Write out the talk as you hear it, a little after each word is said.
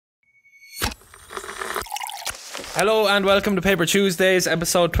Hello and welcome to Paper Tuesdays,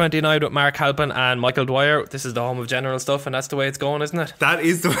 episode 29 with Mark Halpin and Michael Dwyer. This is the home of general stuff, and that's the way it's going, isn't it? That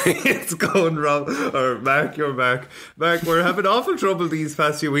is the way it's going, Rob. Or Mark, you're Mark. Mark, we're having awful trouble these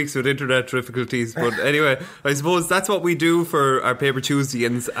past few weeks with internet difficulties. But anyway, I suppose that's what we do for our Paper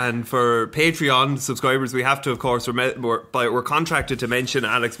Tuesdays, and for Patreon subscribers, we have to, of course, we're contracted to mention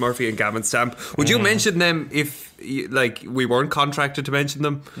Alex Murphy and Gavin Stamp. Would you mention them if, like, we weren't contracted to mention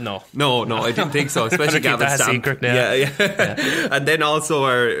them? No, I didn't think so, especially Gavin Stamp. Secret. Yeah. And then also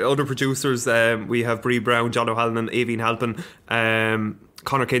our other producers, we have Bree Brown, John O'Halloran, Aoibhinn Halpin,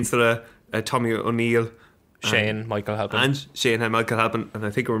 Conor Kinsella, Tommy O'Neill, Shane, Michael Halpin, and Shane and Michael Halpin, and I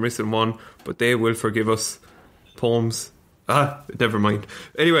think we're missing one, but they will forgive us. Poems. Never mind.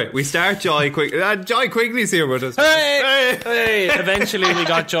 Anyway, we start Joy Quigley. Joy Quigley's here with us. Hey! Eventually we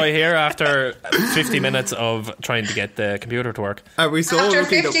got Joy here after 50 minutes of trying to get the computer to work. Are we so after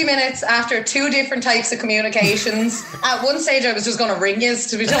 50 minutes, after two different types of communications. At one stage I was just going to ring you,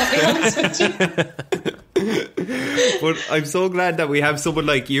 to be totally honest with you. But I'm so glad that we have someone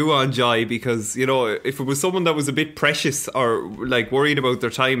like you on, Joy, because, you know, if it was someone that was a bit precious or like worried about their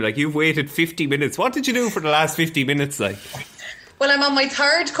time, like, you've waited 50 minutes. What did you do for the last 50 minutes, like? Well, I'm on my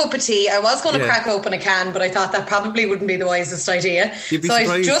third cup of tea. I was going to crack open a can, but I thought that probably wouldn't be the wisest idea. So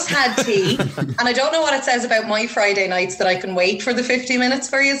I just had tea, and I don't know what it says about my Friday nights that I can wait for the 50 minutes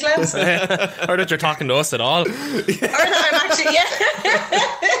for you, lads. Or that you're talking to us at all. Or that I'm actually,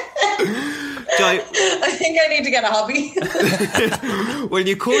 I think I need to get a hobby. Well,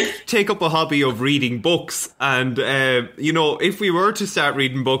 you could take up a hobby of reading books, and you know, if we were to start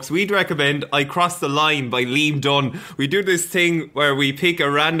reading books, we'd recommend I Cross the Line by Liam Dunn. We do this thing where we pick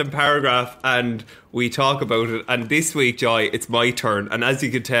a random paragraph and we talk about it, and this week, Joy, it's my turn, and as you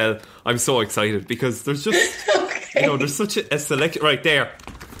can tell, I'm so excited because there's just you know, there's such a selection right there.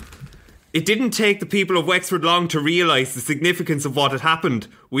 It didn't take the people of Wexford long to realise the significance of what had happened.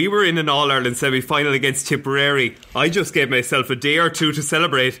 We were in an All-Ireland semi-final against Tipperary. I just gave myself a day or two to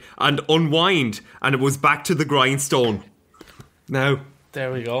celebrate and unwind, and it was back to the grindstone. Now,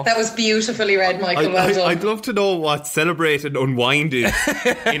 there we go. That was beautifully read, Michael. Well done. I'd love to know what celebrate and unwind is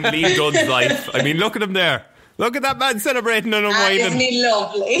in Liam Dunn's life. I mean, look at him there. Look at that man celebrating and unwinding. Isn't he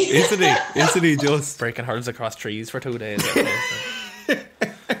lovely? Isn't he? Isn't he just? Breaking hurdles across trees for 2 days.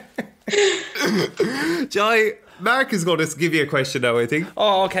 Joy, Mark is going to give you a question now, I think.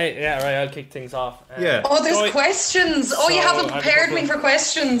 Oh, okay. Yeah, right. I'll kick things off. Yeah. Oh, there's questions. Oh, you haven't prepared me for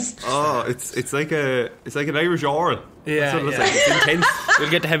questions. Oh, it's like an Irish oral. Yeah, That's what it looks like. It's intense. We'll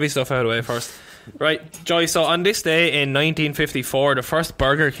get the heavy stuff out of the way first. Right, Joy, so on this day in 1954, the first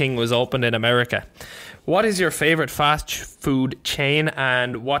Burger King was opened in America. What is your favourite fast food chain,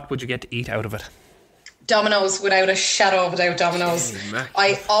 and what would you get to eat out of it? Domino's, without a shadow of a doubt. Domino's.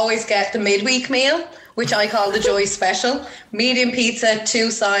 I always get the midweek meal, which I call the Joy Special. Medium pizza,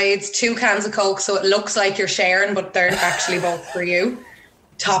 2 sides, 2 cans of Coke, so it looks like you're sharing, but they're actually both for you.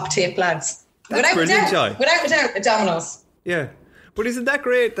 Top tip, lads. That's brilliant, Joy. Without a doubt, a Domino's. Yeah. But isn't that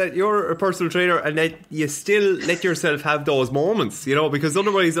great that you're a personal trainer and that you still let yourself have those moments, you know, because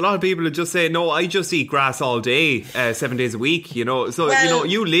otherwise a lot of people would just say, no, I just eat grass all day, 7 days a week, you know. So, well, you know,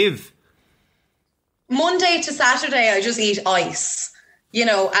 you live. Monday to Saturday, I just eat ice, you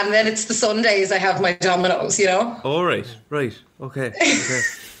know, and then it's the Sundays I have my Domino's, you know. All right. Okay.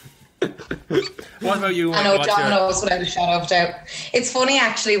 What about you? I know Domino's without a shadow of doubt. It's funny,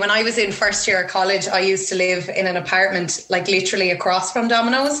 actually, when I was in first year of college, I used to live in an apartment like literally across from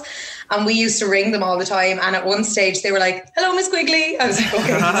Domino's, and we used to ring them all the time, and at one stage they were like, hello, Miss Quigley. I was like,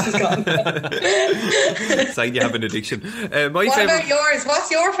 okay, this is gone. It's like you have an addiction. What about yours? What's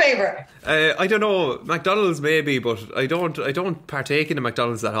your favourite? I don't know, McDonald's maybe, but I don't partake in a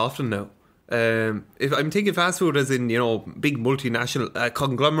McDonald's that often now. If I'm thinking fast food as in, you know, big multinational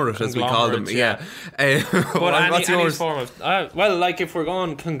conglomerate as we call them, yeah. But what's yours? Form of, well, like if we're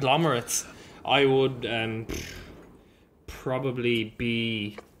going conglomerates, I would probably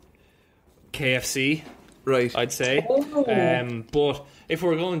be KFC, right? I'd say. But if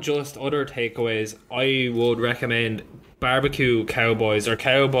we're going just other takeaways, I would recommend Barbecue Cowboys or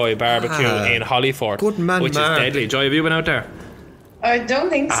Cowboy Barbecue in Hollyford, good man, which Mark. is deadly. Joy, have you been out there? I don't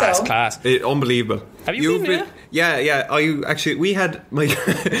think so. It's class. Unbelievable. Have you been? Yeah. We had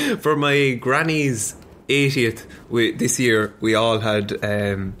for my granny's 80th this year. We all had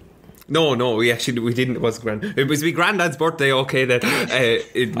No, we didn't. It wasn't grand. It was my granddad's birthday. Okay, then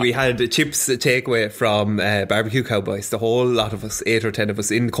we had chips takeaway from Barbecue Cowboys. The whole lot of us, 8 or 10 of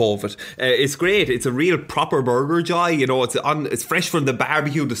us, in COVID. It's great. It's a real proper burger, Joy. You know, it's fresh from the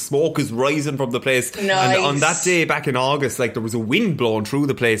barbecue. The smoke is rising from the place. Nice. And on that day back in August, like there was a wind blowing through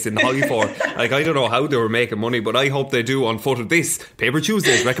the place in Hollyford. Like I don't know how they were making money, but I hope they do on foot of this Paper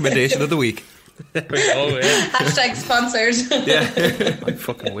Tuesday's recommendation of the week. There we go, yeah. Hashtag sponsored. Yeah. I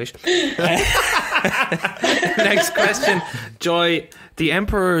fucking wish. Next question. Joy, The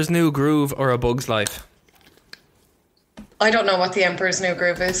Emperor's New Groove or A Bug's Life? I don't know what The Emperor's New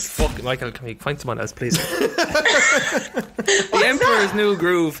Groove is. Fuck, Michael, can we find someone else, please? The Emperor's New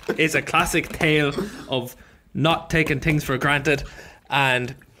Groove is a classic tale of not taking things for granted,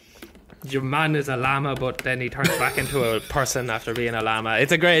 and your man is a llama, but then he turns back into a person after being a llama.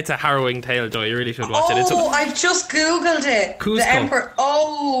 It's a harrowing tale, Joy. You really should watch it. Oh, I've just Googled it. Cusco. The Emperor.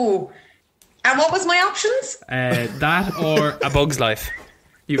 Oh. And what was my options? That or A Bug's Life.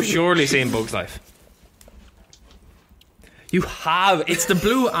 You've surely seen Bug's Life. You have. It's the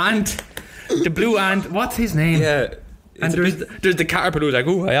blue ant. The blue ant. What's his name? Yeah. And there's the caterpillar who's like,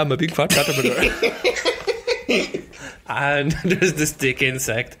 oh, I am a big fat caterpillar. And there's the stick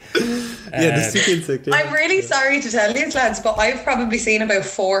insect. Yeah, the stick insect. Yeah. I'm really sorry to tell you, lads, but I've probably seen about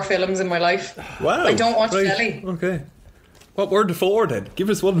 4 films in my life. Wow. I don't watch telly. Okay. What were the 4 then? Give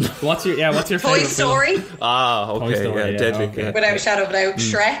us one. What's your Toy favourite Story, film? Ah, okay. Toy Story, yeah, deadly. okay. Yeah. without a shadow of a doubt.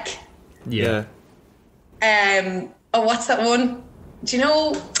 Shrek. Yeah. Oh, what's that one? Do you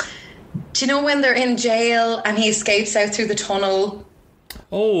know when they're in jail and he escapes out through the tunnel?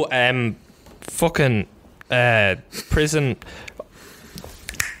 Oh, fucking prison.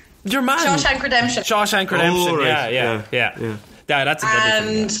 Your man. Shawshank Redemption. Shawshank Redemption. Oh, right. Yeah, yeah. That's a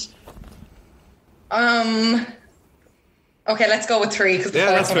deadly film. Okay, let's go with 3 because the Yeah,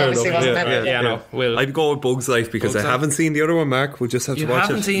 4th that's one fair obviously enough. wasn't Yeah, meant. Yeah, no, we'll. I'd go with Bug's Life because Bug's I Life. haven't seen the other one, Mark. We'll just have to You watch it.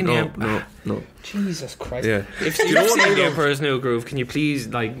 haven't seen No. Jesus Christ. Yeah. If you've know what seen I The love? Emperor's New Groove, can you please,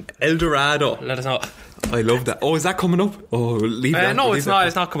 El Dorado. let us know? I love that. Oh, is that coming up? Oh, leave that. No, leave it's that. not.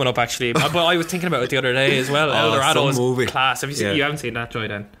 It's not coming up actually. But I was thinking about it the other day as well. El Oh, Dorado some is movie. class. Have you seen? Yeah. You haven't seen that, Joy?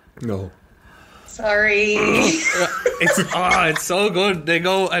 Then No. Sorry. it's so good. They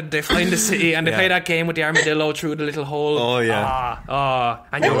go and they find the city and they Yeah. play that game with the armadillo through the little hole. Oh, yeah.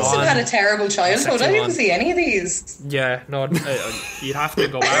 And I you're must have had on. a terrible childhood. I Sexy didn't one. see any of these. Yeah, no, you'd have to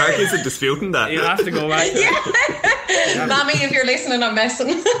go Mark back. isn't disputing that. You'd have to go back. Mommy, if you're listening, I'm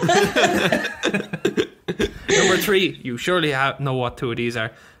messing. Number 3, you surely know what 2 of these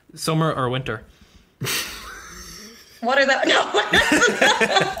are: summer or winter. What are that? No.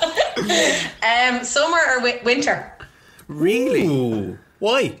 Summer or winter? Really? Ooh.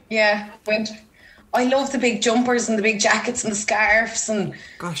 Why? Yeah, winter. I love the big jumpers and the big jackets and the scarves and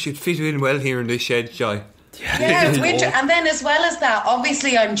Gosh, you'd fit in well here in this shed, Joy. yeah, it's winter. And then as well as that,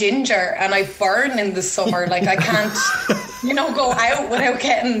 obviously I'm ginger and I burn in the summer. Like I can't, go out without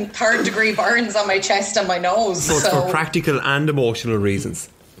getting 3rd-degree burns on my chest and my nose. So it's for practical and emotional reasons.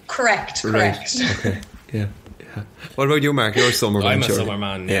 Correct. Right. Okay. Yeah. What about you, Mark? You're a summer man. I'm a surely. summer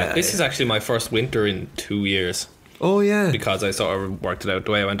man. Yeah. This is actually my first winter in 2 years Oh, yeah. because I sort of worked it out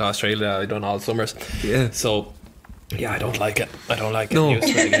the way I went to Australia. I done all summers. Yeah. So. Yeah, I don't like it. No. I'm used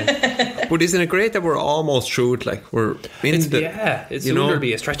to it again. But isn't it great that we're almost through it? Like, we're in It's you soon know- to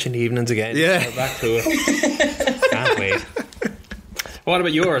be a stretch in the evenings again. Yeah. We're back to it. Can't wait. What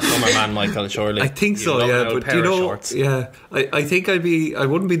about your summer man, Michael? Surely I think You so, love yeah. an old But pair you of know, shorts. yeah. I think I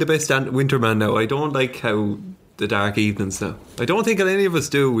wouldn't be the best winter man now. I don't like how the dark evenings now. I don't think any of us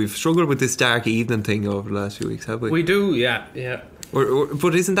do. We've struggled with this dark evening thing over the last few weeks, have we? We do, yeah.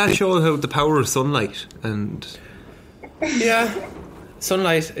 But isn't that show how the power of sunlight and Yeah.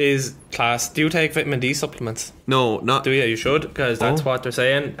 Sunlight is class. Do you take vitamin D supplements? no, not Do you? You should, because that's Oh. what they're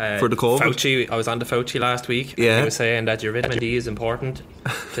saying. For the COVID? Fauci, I was on to Fauci last week. Yeah. And he was saying that your vitamin D is important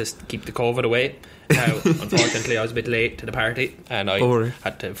to keep the COVID away. Now, unfortunately, I was a bit late to the party and I Oh, right.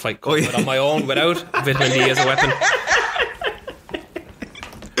 had to fight Oh, COVID yeah. on my own without vitamin D as a weapon.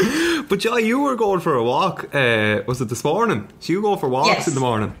 But Joy, you were going for a walk. Was it this morning? So you go for walks Yes. in the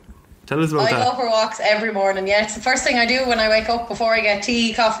morning. Tell us about I that. go for walks every morning. Yeah, it's the first thing I do when I wake up before I get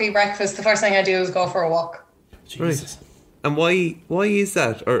tea, coffee, breakfast. The first thing I do is go for a walk. Jesus. And why is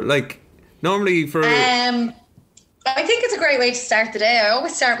that? Or like normally for I think it's a great way to start the day. I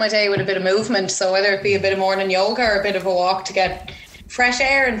always start my day with a bit of movement. So whether it be a bit of morning yoga or a bit of a walk to get fresh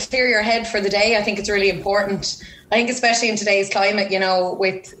air and clear your head for the day, I think it's really important. I think especially in today's climate,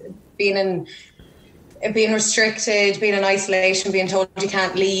 with being in being restricted, being in isolation, being told you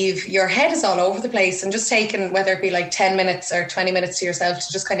can't leave, your head is all over the place, and just taking, whether it be like 10 minutes or 20 minutes to yourself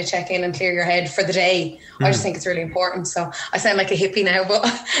to just kind of check in and clear your head for the day. I just think it's really important. So I sound like a hippie now, but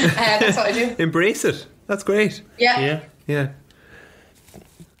that's what I do. Embrace it. That's great. Yeah.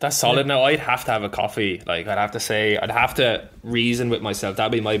 That's solid. Now, I'd have to have a coffee. Like, I'd have to say, I'd have to reason with myself.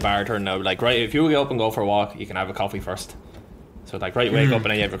 That'd be my barter now. Like, right, if you get up and go for a walk, you can have a coffee first. So, like, right, wake up and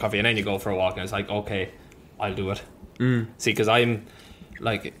then you have your coffee and then you go for a walk, and it's like, okay, I'll do it. See, because I'm,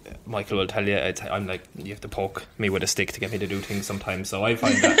 like, Michael will tell you, I'm like, you have to poke me with a stick to get me to do things sometimes. So I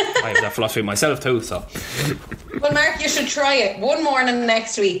find that I have that philosophy myself too, so. Well, Mark, you should try it. One morning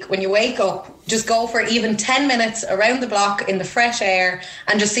next week when you wake up, just go for even 10 minutes around the block in the fresh air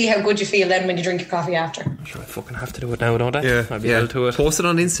and just see how good you feel then when you drink your coffee after. I'm sure I fucking have to do it now, don't I? Yeah, I'll be held to it. Post it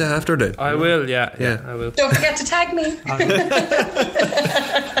on Insta after then. I will, yeah, I will. Don't forget to tag me.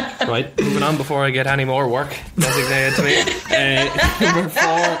 Right, moving on before I get any more work designated to me. Number 4.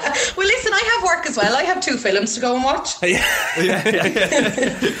 Well, listen, I have work as well. I have 2 films to go and watch.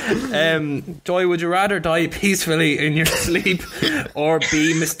 Joy, would you rather die peacefully in your sleep or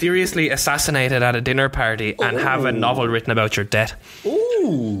be mysteriously assassinated at a dinner party and have a novel written about your death?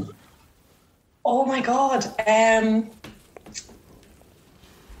 Ooh. Oh my God.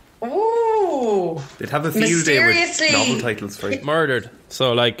 Ooh. They'd have a field day with Mysteriously. novel titles for you. Murdered.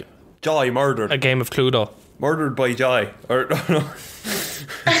 So, like, Joy murdered. a game of Cluedo. Murdered by Joy. Or no.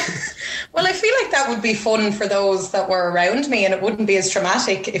 Well, I feel like that would be fun for those that were around me, and it wouldn't be as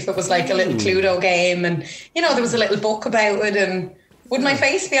traumatic if it was like a little Cluedo game and, you know, there was a little book about it, and would my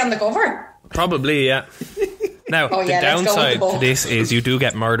face be on the cover? Probably, yeah. Now, Oh, yeah, the let's go with the downside book. to this is you do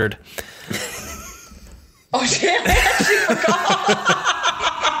get murdered. Oh, shit, I actually forgot.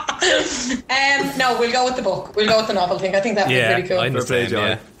 No, we'll go with the book. We'll go with the novel thing. I think that would be pretty cool. I'm the Fair play, same, Joy.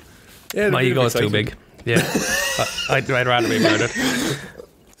 yeah. Yeah, My ego is too big. Yeah. I'd rather be murdered.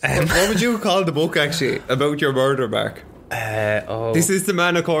 What would you call the book, actually, about your murder, Mark? This is the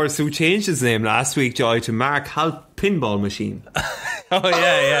man, of course, who changed his name last week, Joy, to Mark Halp Pinball Machine. Oh,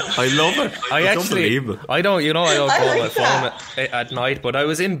 yeah. I love it. It's unbelievable. I don't I call like my phone at night, but I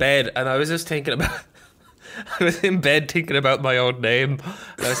was in bed and I was just thinking about my own name.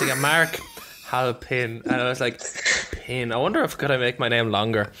 And I was thinking, Mark Halpin, and I was like, Pin. I wonder if could I make my name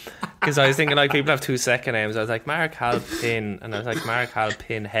longer, because I was thinking like people have 2 second names. I was like Mark Halpin, and I was like Mark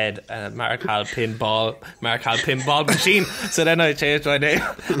Halpin Head, and Mark Halpin Ball, Mark Halpin Ball Machine. So then I changed my name.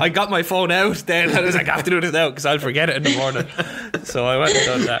 I got my phone out then, and I was like, I have to do this now because I'll forget it in the morning. So I went and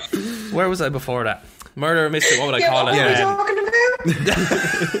done that. Where was I before that? Murder mystery. What would I call what it? are we talking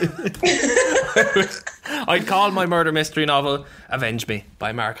about? I'd call my murder mystery novel "Avenge Me"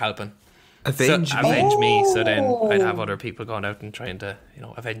 by Mark Halpin. Avenge me. Avenge me. So then I'd have other people going out and trying to,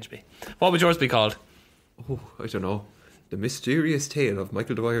 avenge me. What would yours be called? Oh, I don't know. The Mysterious Tale of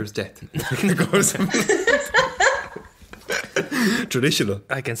Michael Dwyer's Death. Traditional.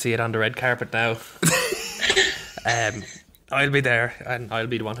 I can see it on the red carpet now. I'll be there, and I'll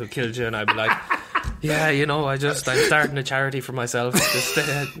be the one who killed you, and I'll be like, yeah, I'm starting a charity for myself.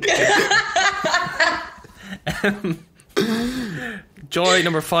 Joy,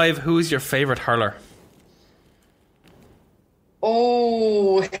 number 5, who's your favourite hurler?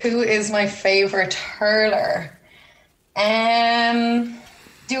 Oh, who is my favourite hurler? Do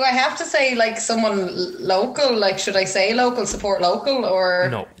I have to say like someone local? Like, should I say local, support local, or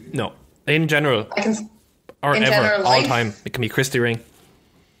No. In general, I can, or in ever, general all life? time. It can be Christy Ring.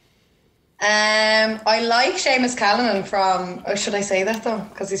 I like Seamus Callanan from. Oh, should I say that though?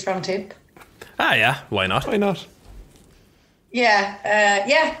 Because he's from Tip. Ah, yeah. Why not? Why not? Yeah,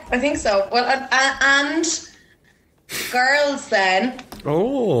 I think so. Well, and girls then.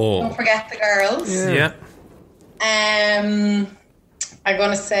 Oh. Don't forget the girls. Yeah. I'm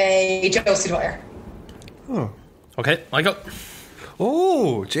going to say Josie Dwyer. Oh. Okay, Michael.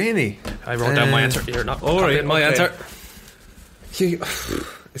 Oh, Janie. I wrote down my answer. You're not all right, copying my okay.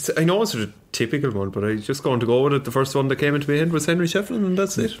 answer. I know it's a typical one, but I'm just going to go with it. The first one that came into my head was Henry Shefflin, and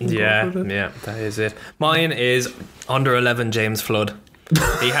that's it. Yeah, that is it. Mine is under 11 James Flood.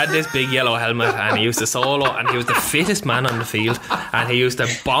 He had this big yellow helmet and he used to solo, and he was the fittest man on the field, and he used to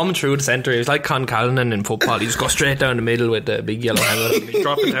bomb through the centre. He was like Con Callanan in football. He just go straight down the middle with the big yellow helmet, and he'd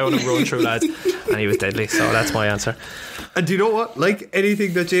drop it down and run through lads, and he was deadly. So that's my answer. And do you know what? Like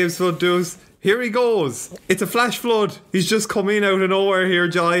anything that James Flood does, here he goes. It's a flash flood. He's just coming out of nowhere here,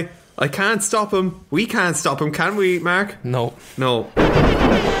 Joy. I can't stop him. We can't stop him, can we, Mark? No.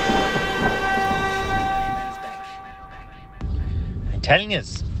 Telling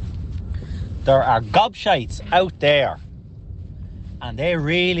us there are gobshites out there, and they're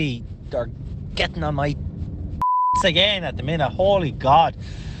getting on my again at the minute. Holy God.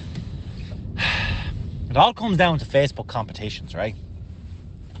 It all comes down to Facebook competitions, right?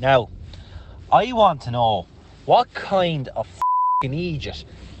 Now, I want to know what kind of fucking idiot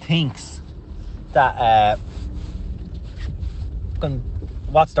thinks that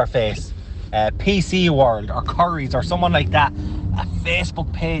what's their face? PC World or Curry's or someone like that, a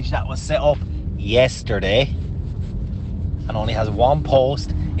Facebook page that was set up yesterday and only has one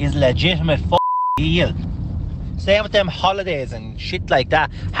post is legitimate deal. Same with them holidays and shit like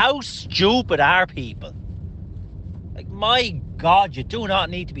that. How stupid are people? Like, my God, you do not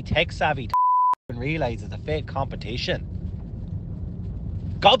need to be tech savvy to realise it's a fake competition.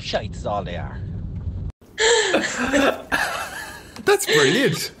 Gobshites is all they are. That's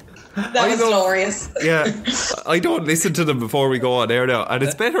brilliant. That was glorious. Yeah, I don't listen to them before we go on air now, and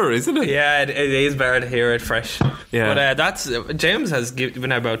it's better, isn't it? Yeah, it is better to hear it fresh. Yeah. But that's James has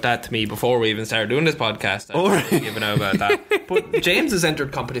given out about that to me before we even started doing this podcast. Oh, right. Given out about that. But James has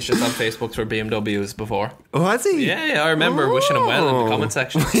entered competitions on Facebook for BMWs before. Oh, has he? Yeah, I remember wishing him well in the comment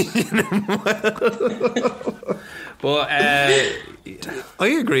section. But I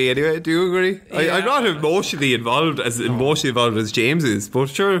agree anyway. Do you agree? Yeah. I'm not emotionally involved as James is, but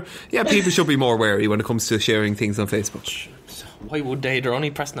sure, yeah, people should be more wary when it comes to sharing things on Facebook. why would they? They're only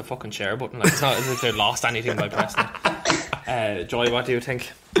pressing the fucking share button. Like, it's not as if they lost anything by pressing it. Joy, what do you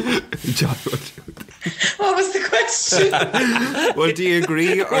think? Joy, what do you think? What was the question? Well, do you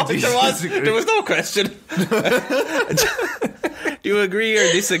agree or do you disagree? There was no question. Do you agree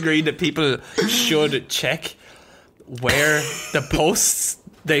or disagree that people should check where the posts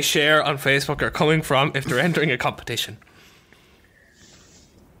they share on Facebook are coming from if they're entering a competition?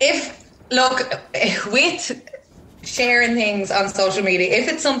 With sharing things on social media, if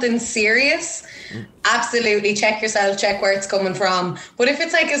it's something serious, absolutely check yourself, check where it's coming from. But if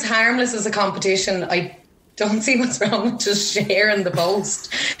it's like as harmless as a competition, I don't see what's wrong with just sharing the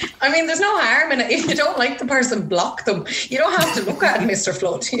post. I mean, there's no harm in it. If you don't like the person, block them. You don't have to look at Mr.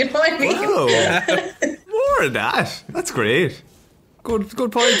 Flood. You know what I mean? Wow. More of that. That's great. Good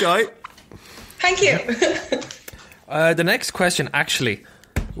point, Joy. Thank you. The next question actually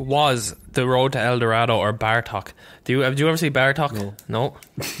was the road to El Dorado or Bartok. Do you ever see Bartok? No.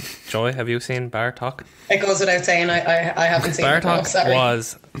 Joy, have you seen Bartok? It goes without saying I haven't seen it. No, Bartok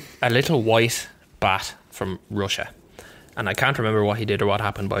was a little white bat from Russia. And I can't remember what he did or what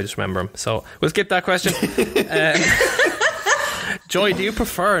happened, but I just remember him. So we'll skip that question. Joy, do you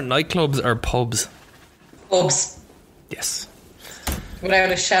prefer nightclubs or pubs? Pubs. Yes.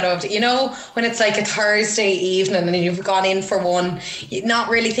 Without a shadow of... You know, when it's like a Thursday evening and you've gone in for one, you're not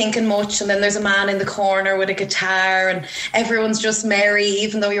really thinking much, and then there's a man in the corner with a guitar and everyone's just merry,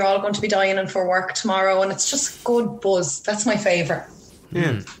 even though you're all going to be dying for work tomorrow, and it's just good buzz. That's my favourite.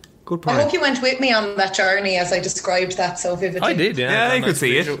 Yeah. Good point. I hope you went with me on that journey as I described that so vividly. I did, yeah. Yeah, I could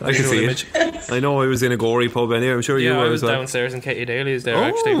see it. I could see it. I know I was in a gory pub anyway. I'm sure you were I was as well. downstairs in Katie Daly's there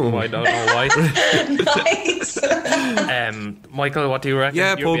actually. I don't know why. Nice. Michael, what do you reckon?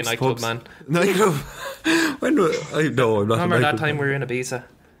 Yeah, You'd be a pubs, nightclub pubs. man. Nightclub. When do I? No, I'm not. Remember that time we were in Ibiza?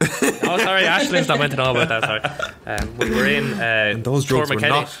 Oh, sorry, Ashlynn's not meant to know about that. Sorry, we were in And those drugs were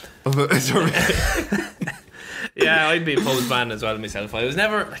not. Yeah, I'd be a pubs man as well myself. I was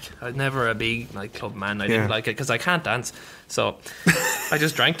never a big nightclub man. I didn't like it because I can't dance, so I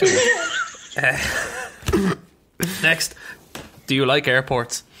just drank too much. Next, do you like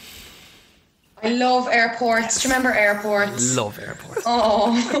airports? I love airports. Do you remember airports? Love airports.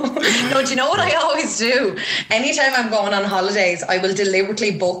 Oh, no, do you know what I always do? Anytime I'm going on holidays, I will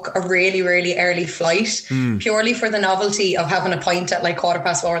deliberately book a really, really early flight purely for the novelty of having a pint at like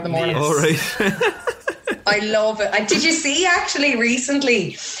 4:15 in the morning. All right. I love it. Did you see actually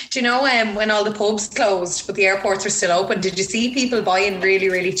recently, do you know when all the pubs closed but the airports are still open, did you see people buying really,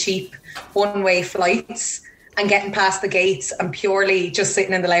 really cheap one-way flights and getting past the gates and purely just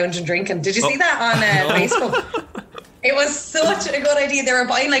sitting in the lounge and drinking? Did you see that on Facebook? It was such a good idea. They were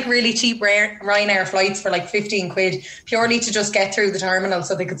buying like really cheap Ryanair flights for like 15 quid purely to just get through the terminal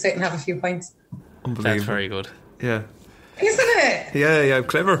so they could sit and have a few pints. Unbelievable. That's very good. Yeah. Isn't it? Yeah,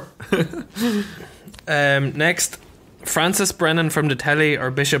 clever. Next, Francis Brennan from the telly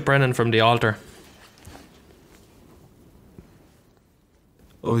or Bishop Brennan from the altar?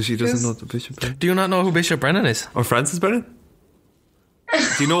 Oh, she doesn't know the Bishop Brennan? Do you not know who Bishop Brennan is? Or Francis Brennan?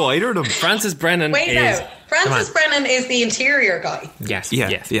 Do you know either of them? Francis Brennan Wait is... now, Francis Brennan is the interior guy. Yes, Yeah,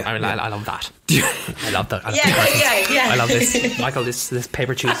 yes. yeah, I love that. I love that. Yeah. I love this. Michael, this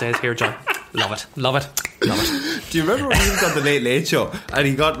Paper Tuesdays here, John. Love it. Do you remember when he was on the Late Late Show and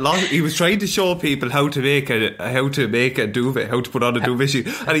he got lost? He was trying to show people how to make a duvet, how to put on a duvet sheet,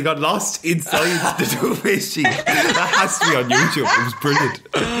 and he got lost inside the duvet sheet. That has to be on YouTube. It was brilliant.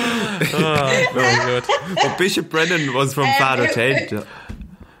 Very good. But Bishop Brennan was from Father Ted.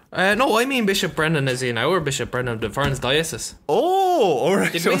 No, I mean Bishop Brennan is in our Bishop Brennan, the Ferns Diocese. Oh, all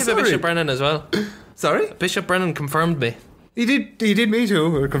right. Did we have a Bishop Brennan as well? Sorry? Bishop Brennan confirmed me. He did me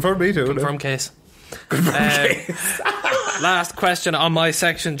too, or confirmed me too. Confirmed case. Last question on my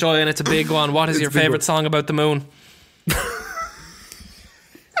section, Joy, and it's a big one. What is your favourite song about the moon?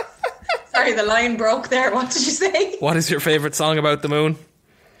 Sorry, the line broke there. What did you say? What is your favourite song about the moon?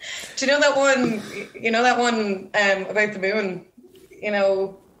 Do you know that one? You know that one about the moon? You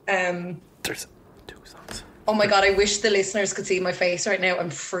know. There's 2 songs. Oh my god! I wish the listeners could see my face right now. I'm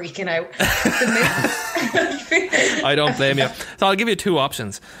freaking out. I don't blame you. So I'll give you 2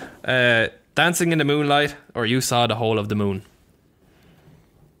 options: Dancing in the Moonlight, or You Saw the Whole of the Moon.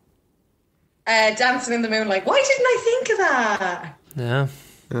 Dancing in the Moonlight. Why didn't I think of that? Yeah.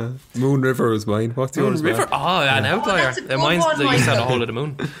 Moon River is mine. What's yours? Moon River. Oh, an outlier. that's a good Mine's one, the You Saw the Michael. Whole of the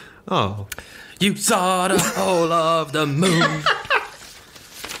Moon. Oh. You saw the whole of the moon.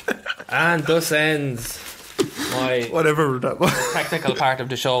 And thus ends my Whatever that was. technical part of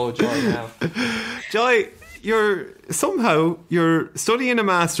the show, Joy. Now, Joy, you're studying a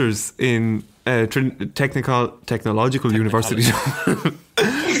master's in technological university,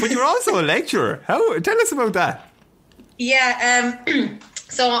 but you're also a lecturer. Tell us about that. Yeah,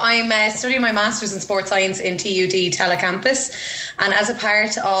 so I'm studying my Masters in Sports Science in TUD Telecampus, and as a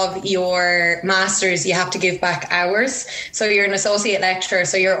part of your Masters you have to give back hours. So you're an associate lecturer,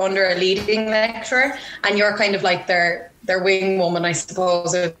 so you're under a leading lecturer, and you're kind of like their wing woman, I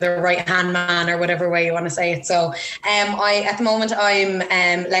suppose, or their right hand man, or whatever way you want to say it. So at the moment I'm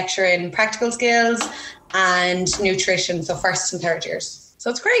lecturing practical skills and nutrition, so 1st and 3rd years. So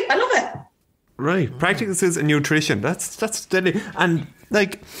it's great, I love it. Right, practical skills and nutrition. That's deadly. And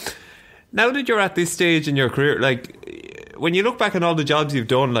like, now that you're at this stage in your career, like when you look back on all the jobs you've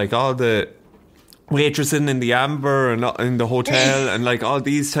done, like all the waitressing in the Amber and in the hotel and like all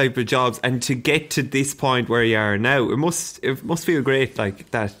these type of jobs, and to get to this point where you are now, it must feel great, like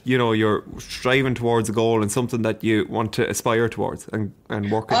that, you know, you're striving towards a goal and something that you want to aspire towards and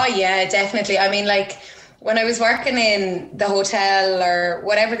work in. Oh yeah, definitely. I mean, like, when I was working in the hotel or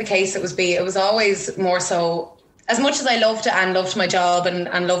whatever the case it was always more so, as much as I loved it and loved my job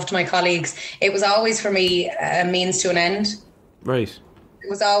and loved my colleagues, it was always for me a means to an end. Right. It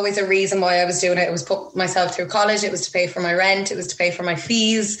was always a reason why I was doing it. It was put myself through college. It was to pay for my rent. It was to pay for my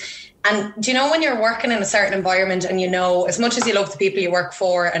fees. And do you know, when you're working in a certain environment and you know, as much as you love the people you work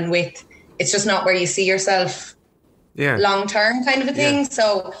for and with, it's just not where you see yourself long term kind of a thing. Yeah.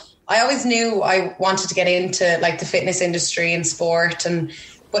 So I always knew I wanted to get into like the fitness industry and sport,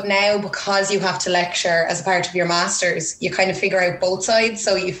 but now because you have to lecture as a part of your masters, you kind of figure out both sides.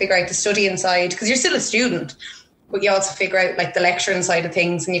 So you figure out the studying side because you're still a student, but you also figure out like the lecturing side of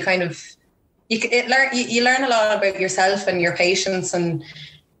things, and you kind of you learn a lot about yourself and your patients and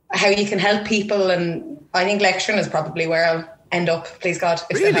how you can help people. And I think lecturing is probably where I'll end up, please God,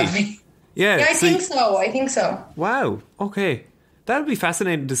 if they have me. Yeah, I think so. Wow. Okay. That would be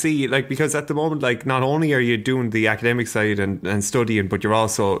fascinating to see, like, because at the moment, like, not only are you doing the academic side and studying, but you're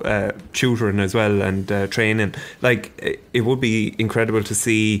also tutoring as well and training. Like, it would be incredible to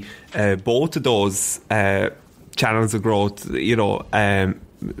see both of those channels of growth, you know,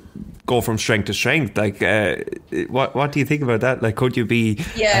 go from strength to strength. Like, what do you think about that? Like, could you be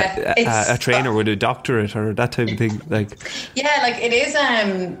a trainer with a doctorate or that type of thing? Like, yeah, like it is.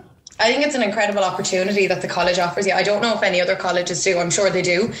 I think it's an incredible opportunity that the college offers you. I don't know if any other colleges do. I'm sure they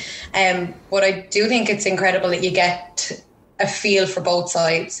do. But I do think it's incredible that you get a feel for both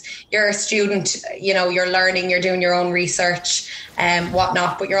sides. You're a student, you know, you're learning, you're doing your own research and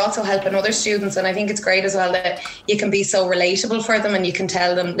whatnot, but you're also helping other students. And I think it's great as well that you can be so relatable for them and you can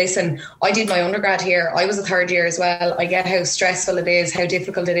tell them, listen, I did my undergrad here. I was a 3rd year as well. I get how stressful it is, how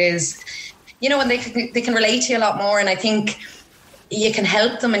difficult it is, you know, and they can relate to you a lot more. And I think you can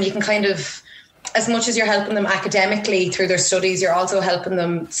help them, and you can kind of, as much as you're helping them academically through their studies, you're also helping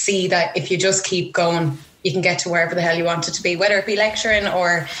them see that if you just keep going, you can get to wherever the hell you want it to be, whether it be lecturing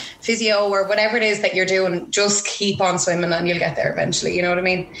or physio or whatever it is that you're doing. Just keep on swimming and you'll get there eventually. You know what I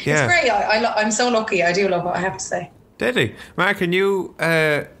mean? Yeah. It's great. I'm so lucky. I do love it, I have to say. Deadly. Mark, can you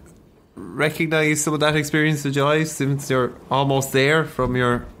recognise some of that experience of Joy since you're almost there from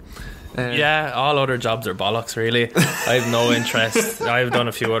your... yeah, all other jobs are bollocks, really. I have no interest. I've done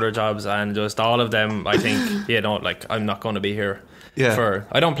a few other jobs and just all of them, I think, you know, like, I'm not going to be here Yeah.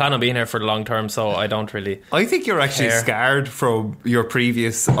 I don't plan on being here for the long term, so I don't really. I think you're actually care. scarred from your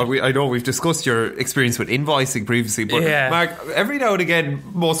previous. I know we've discussed your experience with invoicing previously, but Yeah. Mark, every now and again,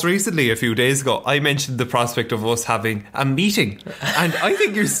 most recently a few days ago, I mentioned the prospect of us having a meeting, and I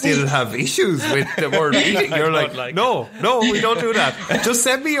think you still have issues with the word meeting. You're like, no, we don't do that. Just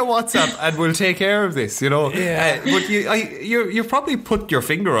send me a WhatsApp and we'll take care of this. Yeah. But you've probably put your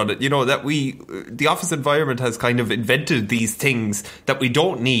finger on it. That the office environment has kind of invented these things that we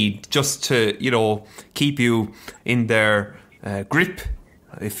don't need just to keep you in their grip,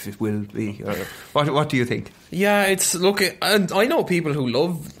 if it will be. What do you think? Yeah, and I know people who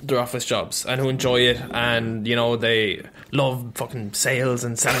love their office jobs and who enjoy it, and they love fucking sales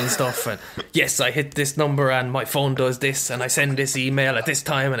and selling stuff, and yes, I hit this number and my phone does this and I send this email at this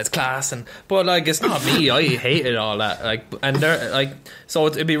time and it's class, but it's not me. I hated all that, and they're so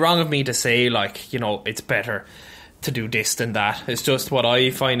it'd be wrong of me to say it's better to do this than that. It's just what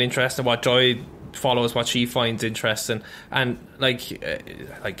I find interesting, what Joy follows, what she finds interesting, and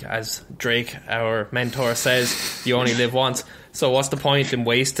as Drake, our mentor, says, you only live once. So what's the point in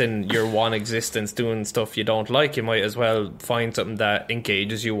wasting your one existence doing stuff you don't like? You might as well find something that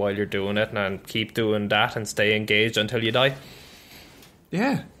engages you while you're doing it, and keep doing that and stay engaged until you die.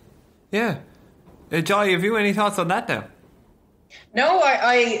 Yeah. Joy, have you any thoughts on that now? No,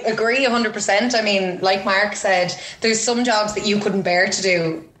 I agree 100%. I mean, like Mark said, there's some jobs that you couldn't bear to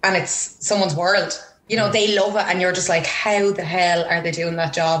do, and it's someone's world. They love it, and you're just like, how the hell are they doing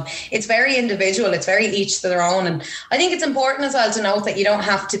that job? It's very individual. It's very each to their own. And I think it's important as well to note that you don't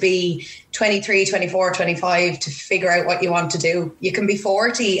have to be 23, 24, 25 to figure out what you want to do. You can be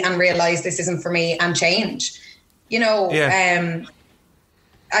 40 and realise this isn't for me and change. I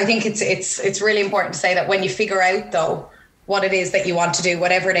think it's really important to say that when you figure out, though, what it is that you want to do,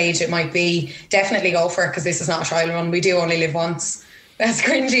 whatever age it might be, definitely go for it, because this is not a trial run. We do only live once. As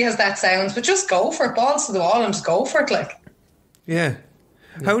cringy as that sounds, but just go for it, balls to the wall, and just go for it. Yeah.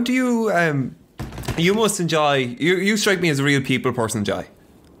 How do you you must enjoy, you strike me as a real people person, Joy.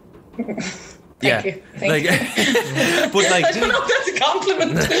 Thank you. Thank you. But I don't know if that's a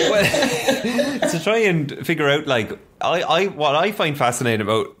compliment. To try and figure out, what I find fascinating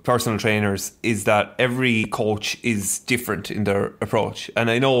about personal trainers is that every coach is different in their approach.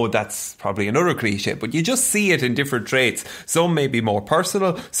 And I know that's probably another cliche, but you just see it in different traits. Some may be more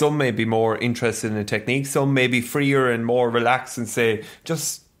personal, some may be more interested in the technique, some may be freer and more relaxed and say,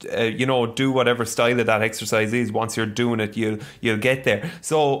 just do whatever style of that exercise is. Once you're doing it, you'll get there.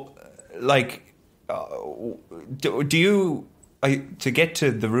 So, do you, to get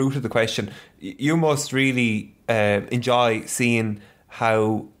to the root of the question, you must really enjoy seeing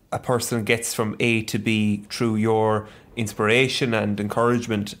how a person gets from A to B through your inspiration and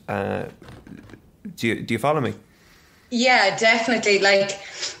encouragement. Do you follow me? Yeah, definitely. Like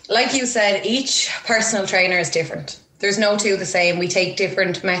you said, each personal trainer is different. There's no two the same. We take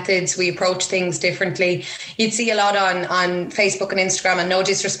different methods. We approach things differently. You'd see a lot on Facebook and Instagram, and no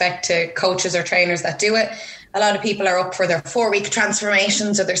disrespect to coaches or trainers that do it. A lot of people are up for their 4-week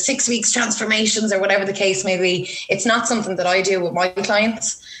transformations or their 6 weeks transformations or whatever the case may be. It's not something that I do with my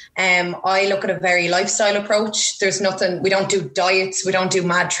clients. I look at a very lifestyle approach. There's nothing, we don't do diets, we don't do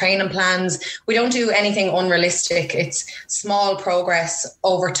mad training plans, we don't do anything unrealistic. It's small progress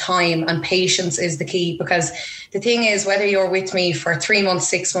over time, and patience is the key, because the thing is, whether you're with me for 3 months,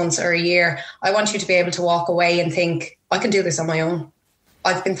 6 months or a year, I want you to be able to walk away and think, I can do this on my own.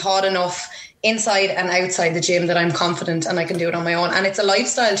 I've been taught enough inside and outside the gym that I'm confident and I can do it on my own. And it's a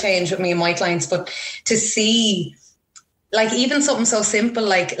lifestyle change with me and my clients, but to see, even something so simple,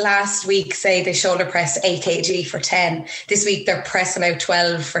 like last week, say they shoulder pressed 8 kg for 10. This week they're pressing out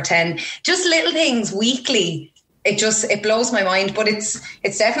 12 for 10. Just little things weekly. It blows my mind, but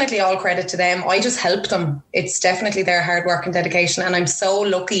it's definitely all credit to them. I just help them. It's definitely their hard work and dedication. And I'm so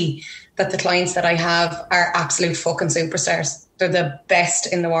lucky that the clients that I have are absolute fucking superstars. They're the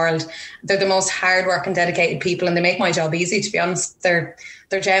best in the world. They're the most hard work and dedicated people, and they make my job easy, to be honest. They're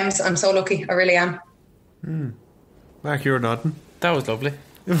gems. I'm so lucky. I really am. Mark, you're nodding. That was lovely.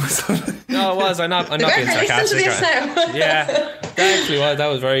 No, it was. I'm not being sarcastic. Listen to this now. Yeah, that actually was. That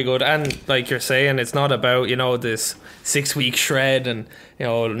was very good. And like you're saying, it's not about this 6 week shred and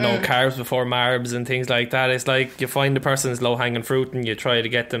no carbs before marbs and things like that. It's like you find the person's low hanging fruit and you try to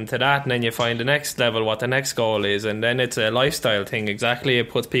get them to that, and then you find the next level, what the next goal is, and then it's a lifestyle thing. Exactly, it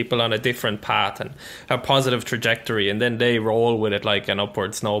puts people on a different path and a positive trajectory, and then they roll with it like an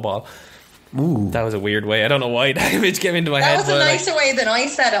upward snowball. Ooh. That was a weird way. I don't know why that image came into my head. That was a nicer way than I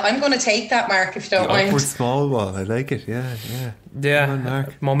said it. I'm going to take that, Mark, if you don't mind. Upward small ball. I like it. Yeah. Yeah. Come on,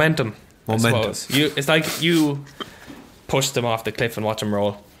 Mark. Momentum. It's like you push them off the cliff and watch them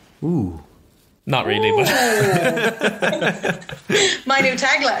roll. Ooh. Not really, but My new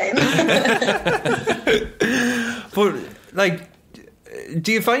tagline. But like,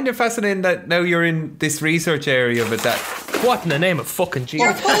 do you find it fascinating that now you're in this research area of it? That what in the name of fucking Jesus?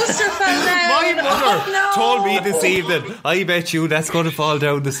 Your poster fell down. my mother Oh, no. told me this evening. I bet you that's going to fall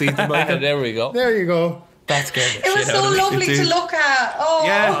down this evening, Michael. There we go. There you go. That's good. It was so lovely to look at. Oh,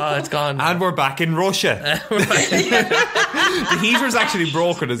 Yeah. Oh, it's gone. And we're back in Russia. The heater's actually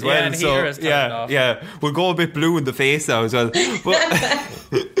broken as well. Yeah, the heater is turned off. We'll go a bit blue in the face now as well.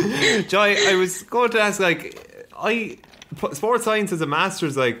 But Joy, I was going to ask, like, sports science as a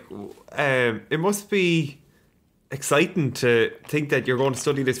master's, like, it must be exciting to think that you're going to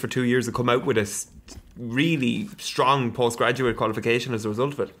study this for 2 years and come out with a really strong postgraduate qualification as a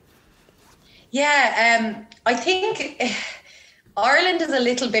result of it. Yeah, I think Ireland is a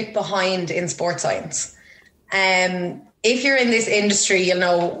little bit behind in sports science. If you're in this industry,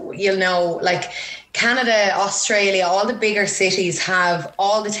 you'll know, like Canada, Australia, all the bigger cities have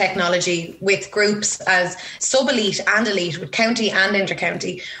all the technology with groups as sub-elite and elite, with county and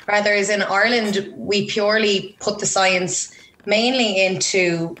inter-county. Whereas in Ireland, we purely put the science mainly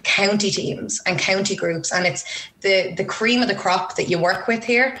into county teams and county groups, and it's the cream of the crop that you work with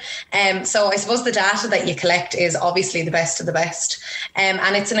here. So I suppose the data that you collect is obviously the best of the best,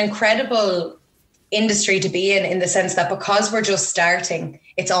 and it's an incredible industry to be in the sense that because we're just starting,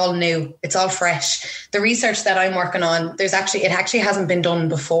 it's all new, it's all fresh. The research that I'm working on, it actually hasn't been done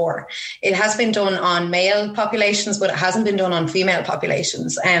before. It has been done on male populations, but it hasn't been done on female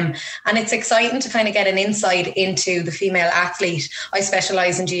populations. And it's exciting to kind of get an insight into the female athlete. I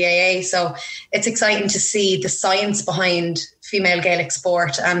specialise in GAA, so it's exciting to see the science behind female Gaelic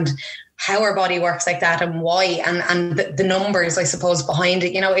sport and how our body works like that and why, and the numbers, I suppose, behind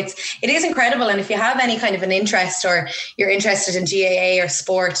it. It is incredible. And if you have any kind of an interest or you're interested in GAA or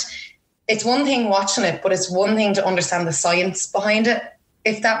sport, it's one thing watching it, but it's one thing to understand the science behind it,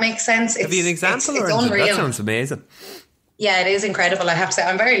 if that makes sense. Have you an example? It's unreal. That sounds amazing. Yeah, it is incredible. I have to say,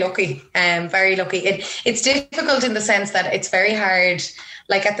 I'm very lucky. Very lucky. It's difficult in the sense that it's very hard.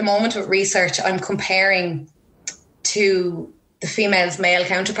 Like at the moment with research, I'm comparing to the female's male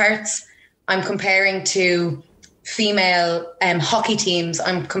counterparts. I'm comparing to female hockey teams.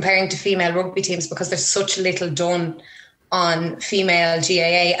 I'm comparing to female rugby teams because there's such little done on female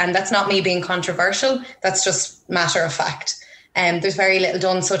GAA. And that's not me being controversial. That's just matter of fact. There's very little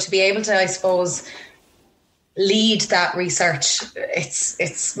done. So to be able to, I suppose, lead that research,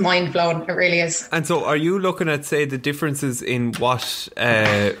 it's mind blowing. It really is. And so, are you looking at, say, the differences in what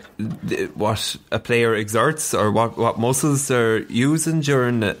a player exerts, or what muscles they're using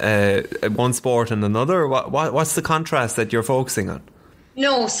during one sport and another? What's the contrast that you're focusing on?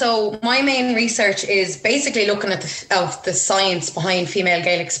 No, so my main research is basically looking at the science behind female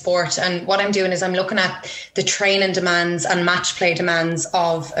Gaelic sport, and what I'm doing is I'm looking at the training demands and match play demands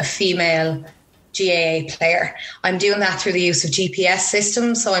of a female GAA player. I'm doing that through the use of GPS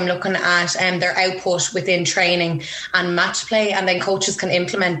systems. So I'm looking at their output within training and match play, and then coaches can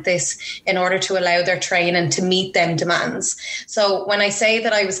implement this in order to allow their training to meet them demands. So when I say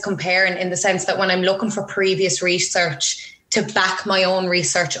that I was comparing, in the sense that when I'm looking for previous research to back my own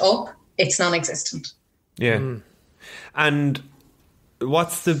research up, it's non-existent. Yeah. And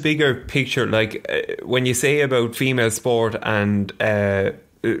what's the bigger picture? Like when you say about female sport, and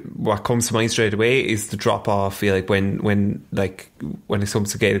what comes to mind straight away is the drop off. I feel like when it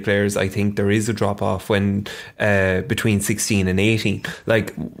comes to Gaelic players, I think there is a drop off when between 16 and 18.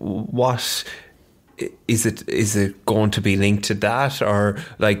 Like, what is it? Is it going to be linked to that, or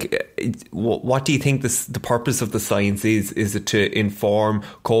like what do you think the purpose of the science is? Is it to inform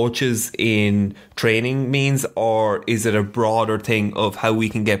coaches in training means, or is it a broader thing of how we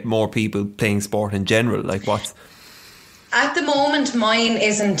can get more people playing sport in general? Like, what's At the moment, mine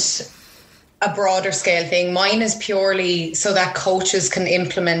isn't a broader scale thing. Mine is purely so that coaches can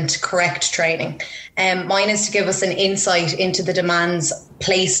implement correct training. Mine is to give us an insight into the demands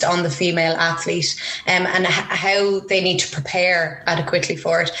placed on the female athlete, and how they need to prepare adequately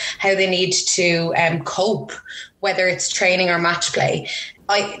for it, how they need to cope, whether it's training or match play.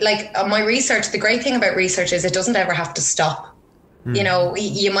 My research, the great thing about research is it doesn't ever have to stop. You know,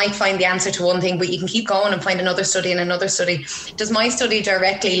 you might find the answer to one thing, but you can keep going and find another study and another study. Does my study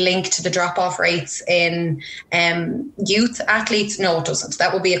directly link to the drop-off rates in youth athletes? No, it doesn't.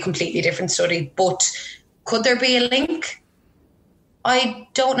 That would be a completely different study. But could there be a link? I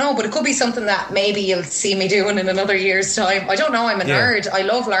don't know, but it could be something that maybe you'll see me doing in another year's time. I don't know. I'm a nerd. I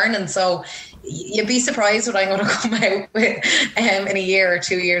love learning, so you'd be surprised what I'm going to come out with in a year or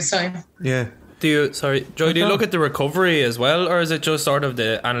 2 years' time. Yeah. Do you look at the recovery as well, or is it just sort of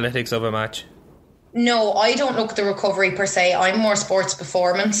the analytics of a match? No, I don't look at the recovery per se. I'm more sports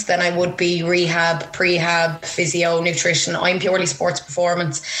performance than I would be rehab, prehab, physio, nutrition. I'm purely sports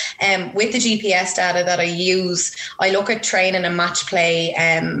performance. With the GPS data that I use, I look at training and match play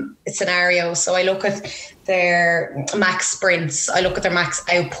scenarios. So I look at their max sprints. I look at their max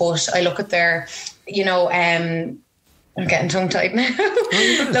output. I look at their, I'm getting tongue-tied now.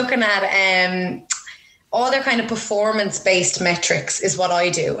 Looking at all their kind of performance-based metrics is what I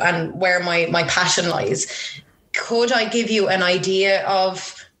do and where my passion lies. Could I give you an idea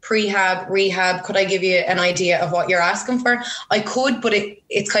of prehab, rehab? Could I give you an idea of what you're asking for? I could, but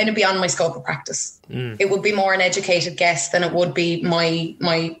it's kind of beyond my scope of practice. It would be more an educated guess than it would be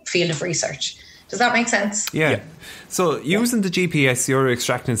my field of research. Does that make sense? Yeah. So using the GPS, you're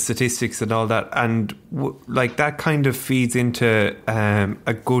extracting statistics and all that, and that kind of feeds into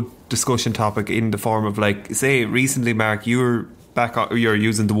a good discussion topic in the form of, like, say recently, Mark, you're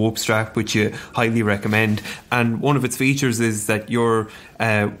using the Whoop strap, which you highly recommend, and one of its features is that you're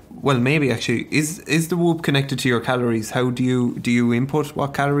maybe actually is the Whoop connected to your calories? How do you input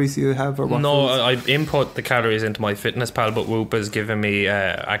what calories you have, or what? No, foods? I input the calories into my FitnessPal, but Whoop has given me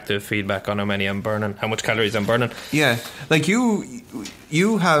active feedback on how many I'm burning, how much calories I'm burning. Yeah, like you've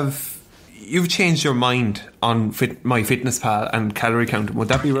changed your mind on my FitnessPal and calorie counting. Would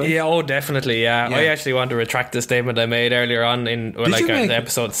that be right? Yeah, definitely. Yeah. I actually want to retract the statement I made earlier on in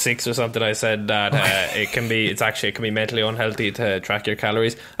episode 6 or something. I said that it can be mentally unhealthy to track your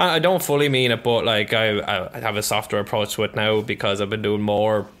calories. I don't fully mean it, but like I have a softer approach to it now because I've been doing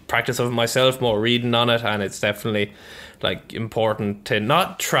more practice of it myself, more reading on it, and it's definitely like important to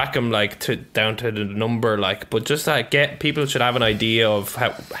not track them down to the number, but just people should have an idea of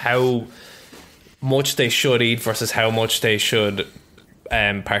how much they should eat versus how much they should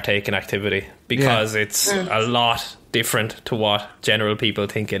partake in activity, because it's a lot different to what general people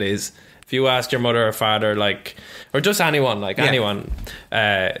think it is. If you ask your mother or father, or just anyone,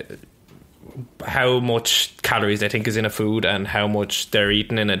 how much calories they think is in a food and how much they're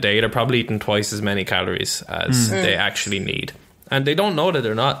eating in a day, they're probably eating twice as many calories as they actually need, and they don't know that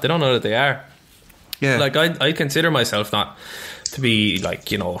they're not. They don't know that they are. I consider myself not to be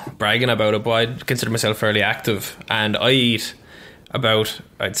bragging about it, but I consider myself fairly active, and I eat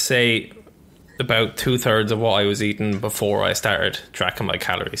I'd say about 2/3 of what I was eating before I started tracking my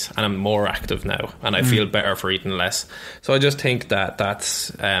calories, and I'm more active now, and I feel better for eating less. So I just think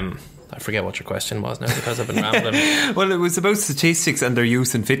that's I forget what your question was now because I've been rambling. Well, it was about statistics and their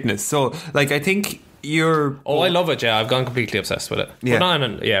use in fitness. So I think you're... I love it. Yeah, I've gone completely obsessed with it. Yeah,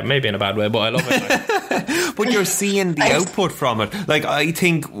 but maybe in a bad way, but I love it. But you're seeing the output from it. I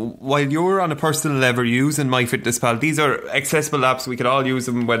think while you're on a personal level using MyFitnessPal, these are accessible apps. We could all use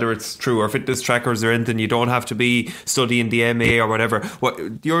them, whether it's through our fitness trackers or anything. You don't have to be studying the MA or whatever.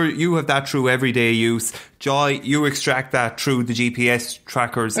 You have that through everyday use. Joy, you extract that through the GPS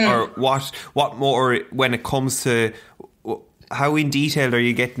trackers, or what more when it comes to... How in detail are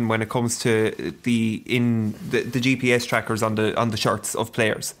you getting when it comes to the GPS trackers on the shirts of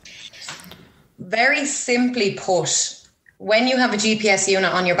players? Very simply put, when you have a GPS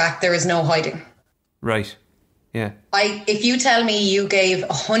unit on your back, there is no hiding. Right. Yeah. If you tell me you gave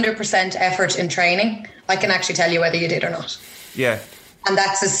 100% effort in training, I can actually tell you whether you did or not. Yeah. And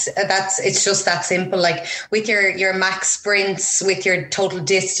it's just that simple. Like with your max sprints, with your total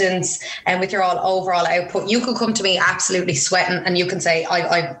distance, and with your overall output, you could come to me absolutely sweating, and you can say,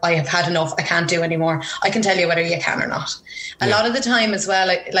 I have had enough. I can't do anymore. I can tell you whether you can or not. A lot of the time as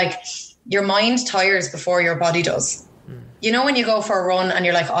well, your mind tires before your body does. When you go for a run and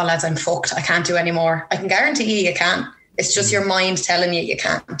you're like, oh lads, I'm fucked. I can't do anymore. I can guarantee you can. It's just your mind telling you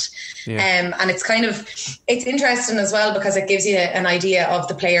can't. Yeah. And it's it's interesting as well because it gives you an idea of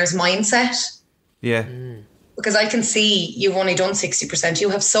the player's mindset. Yeah. Because I can see you've only done 60%. You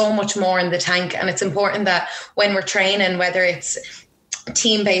have so much more in the tank. And it's important that when we're training, whether it's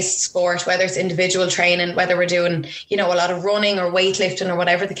team-based sport, whether it's individual training, whether we're doing, a lot of running or weightlifting or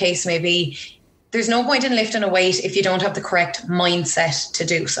whatever the case may be, there's no point in lifting a weight if you don't have the correct mindset to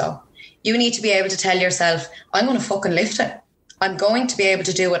do so. You need to be able to tell yourself, I'm going to fucking lift it. I'm going to be able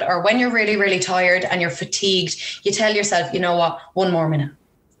to do it. Or when you're really, really tired and you're fatigued, you tell yourself, you know what, one more minute.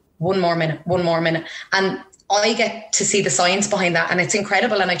 And I get to see the science behind that. And it's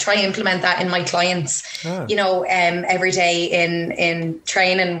incredible. And I try to implement that in my clients, every day in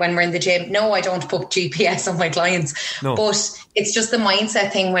training when we're in the gym. No, I don't put GPS on my clients. No. But it's just the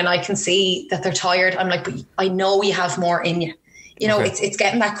mindset thing when I can see that they're tired. I'm like, but I know you have more in you. You know, Okay. it's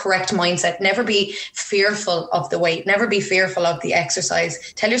getting that correct mindset. Never be fearful of the weight. Never be fearful of the exercise.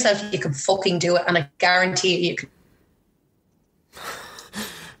 Tell yourself you can fucking do it, and I guarantee you can.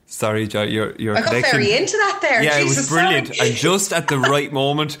 Sorry, Joy, your I got connection. very into that there. Yeah, Jesus, it was brilliant. sorry. And just at the right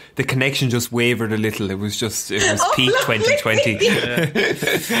moment, the connection just wavered a little. It was peak lovely. 2020. I'd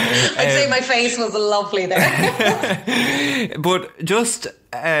say my face was lovely there. But just,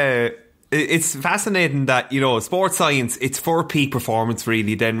 it's fascinating that, you know, sports science, it's for peak performance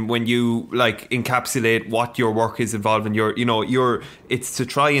really. Then when you like encapsulate what your work is involved in, it's to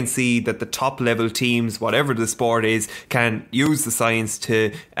try and see that the top level teams, whatever the sport is, can use the science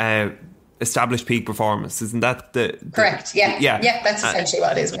to establish peak performance. Isn't that Correct? Yeah, that's essentially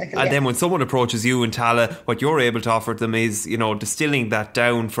what it is, Michael. And then when someone approaches you in Tala, what you're able to offer them is, you know, distilling that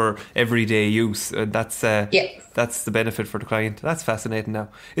down for everyday use. That's the benefit for the client. That's fascinating. Now,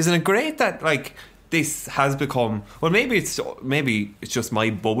 isn't it great that like this has become? Well, maybe it's just my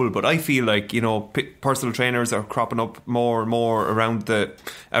bubble, but I feel like, you know, personal trainers are cropping up more and more around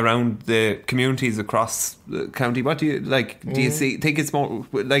the communities across the county. What do you like? Do you think it's more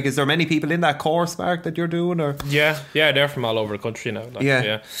like? Is there many people in that course, Mark, that you're doing? Or Yeah, they're from all over the country now. Like,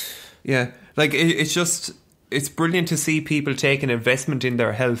 yeah. Like it's just, it's brilliant to see people taking investment in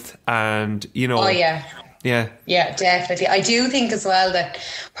their health, and you know. Oh yeah. Yeah, definitely. I do think as well that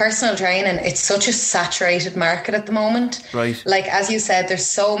personal training, it's such a saturated market at the moment. Right. Like, as you said, there's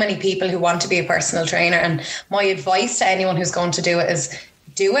so many people who want to be a personal trainer. And my advice to anyone who's going to do it is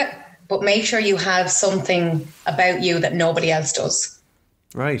do it, but make sure you have something about you that nobody else does.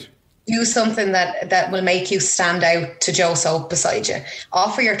 Right. Do something that will make you stand out to Joe Soap beside you.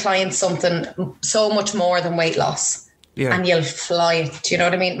 Offer your clients something so much more than weight loss. Yeah. And you'll fly it. Do you know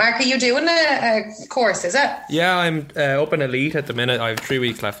what I mean? Mark, are you doing a course, is it? Yeah, I'm up in Elite at the minute. I have 3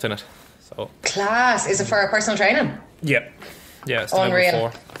 weeks left in it. So Class. Is it for a personal training? yeah, it's the Unreal. level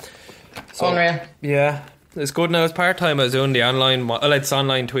 4. So, Unreal. Yeah, it's good now. It's part time. I was doing the online. Well, it's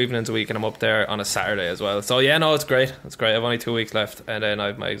online 2 evenings a week, and I'm up there on a Saturday as well. So yeah, no, it's great. It's great. I've only 2 weeks left, and then I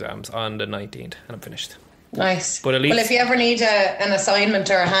have my exams on the 19th, and I'm finished. Nice. But at least, well, if you ever need an assignment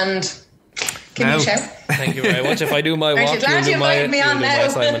or a hand, give me a shout. Thank you very much. If I do my Aren't walk, you glad you'll do my invited me on my now?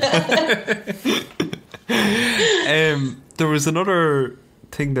 assignment. There was another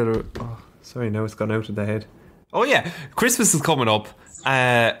thing that. Sorry, now it's gone out of the head. Oh yeah, Christmas is coming up.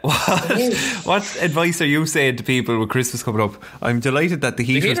 What advice are you saying to people with Christmas coming up? I'm delighted that the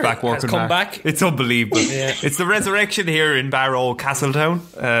heater's heater back working. has come back. It's unbelievable. Yeah. It's the resurrection here in Barrow, Castletown.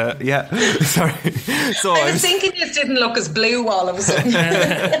 Yeah, sorry. So I was thinking you didn't look as blue all of a sudden.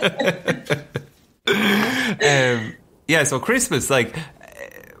 Yeah, so Christmas, like,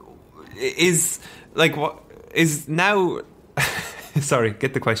 is like what is now. Sorry,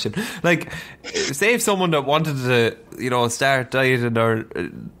 get the question. Like, say if someone that wanted to, you know, start dieting or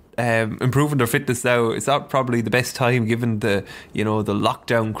improving their fitness now, is that probably the best time given the, you know, the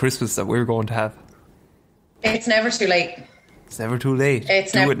lockdown Christmas that we're going to have? It's never too late. It's never too late.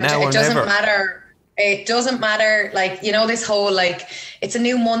 It's Do never. it now or It doesn't never. matter. It doesn't matter. Like, you know, this whole like it's a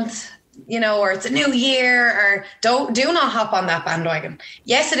new month, you know, or it's a new year, or do not hop on that bandwagon.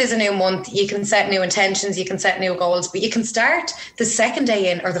 Yes, it is a new month. You can set new intentions, you can set new goals, but you can start the 2nd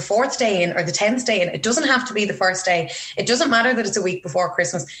day in, or the 4th day in, or the 10th day in. It doesn't have to be the first day. It doesn't matter that it's a week before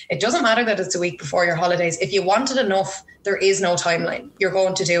Christmas. It doesn't matter that it's a week before your holidays. If you want it enough, there is no timeline. You're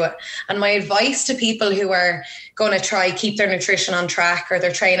going to do it. And my advice to people who are going to try keep their nutrition on track or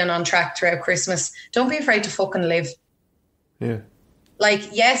their training on track throughout Christmas, don't be afraid to fucking live. Yeah. Like,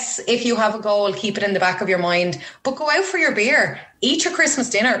 yes, if you have a goal, keep it in the back of your mind, but go out for your beer. Eat your Christmas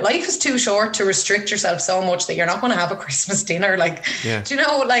dinner. Life is too short to restrict yourself so much that you're not going to have a Christmas dinner. Like, yeah. Do you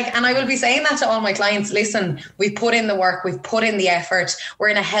know, like, and I will be saying that to all my clients. Listen, we've put in the work, we've put in the effort. We're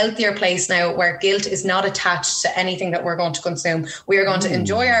in a healthier place now where guilt is not attached to anything that we're going to consume. We are going to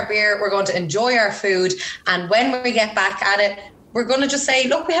enjoy our beer. We're going to enjoy our food. And when we get back at it, we're going to just say,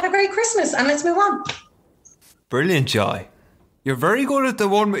 look, we had a great Christmas and let's move on. Brilliant, Joy. You're very good at the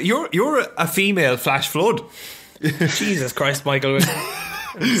one. You're a female flash flood. Jesus Christ, Michael.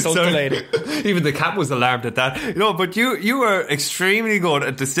 So delayed. Even the cat was alarmed at that. No, but you were extremely good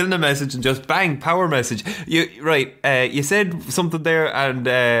at distilling a message and just bang, power message. You said something there, and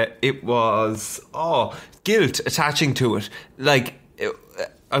it was guilt attaching to it. Like,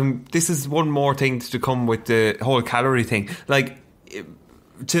 this is one more thing to come with the whole calorie thing. Like,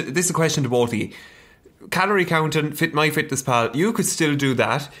 this is a question to both of you. Calorie counting, MyFitnessPal, you could still do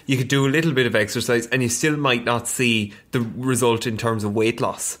that. You could do a little bit of exercise and you still might not see the result in terms of weight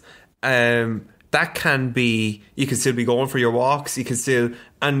loss. That can be, you can still be going for your walks, you can still,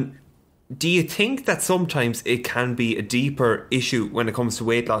 and do you think that sometimes it can be a deeper issue when it comes to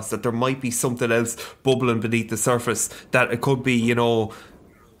weight loss, that there might be something else bubbling beneath the surface, that it could be,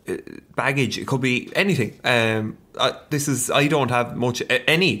 baggage, it could be anything? I don't have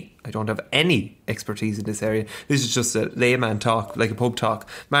any expertise in this area. This is just a layman talk, like a pub talk.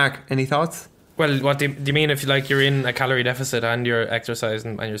 Mark, any thoughts? Well, what do you mean if you're in a calorie deficit and you're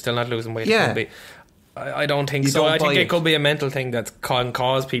exercising and you're still not losing weight? Yeah. It could be. I don't think so. I think it could be a mental thing that can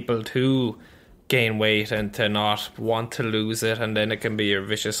cause people to gain weight and to not want to lose it, and then it can be a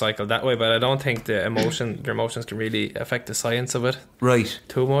vicious cycle that way. But I don't think your emotions can really affect the science of it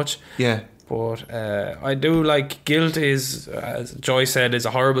too much. Yeah. But I do like guilt is, as Joy said, is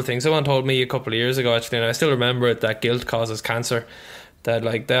a horrible thing. Someone told me a couple of years ago, actually, and I still remember it, that guilt causes cancer. That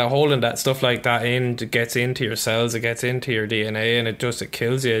like they're holding that stuff like that in, it gets into your cells, it gets into your DNA, and it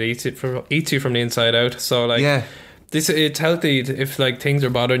kills you. It eats you from the inside out. So like, yeah, it's healthy if like things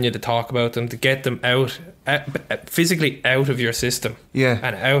are bothering you to talk about them, to get them out, physically out of your system,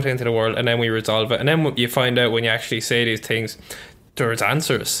 and out into the world, and then we resolve it. And then you find out when you actually say these things, there's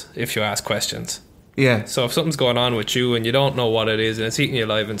answers if you ask questions. Yeah. So if something's going on with you and you don't know what it is and it's eating you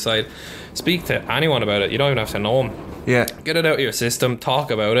alive inside, speak to anyone about it. You don't even have to know them. Yeah. Get it out of your system, talk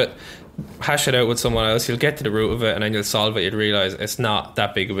about it, hash it out with someone else. You'll get to the root of it, and then you'll solve it. You'll realise it's not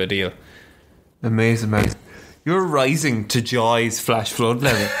that big of a deal. Amazing, man. You're rising to Joy's flash flood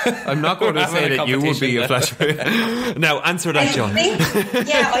level. I'm not going to say that you would be a flash flood. Now, answer that, Joy.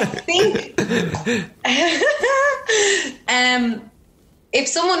 I think if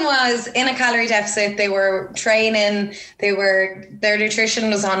someone was in a calorie deficit, they were training, their nutrition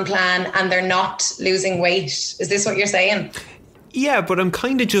was on plan, and they're not losing weight. Is this what you're saying? Yeah, but I'm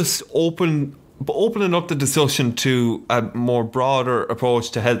kind of just opening up the discussion to a more broader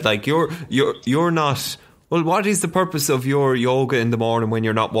approach to health. Like you're not. Well, what is the purpose of your yoga in the morning when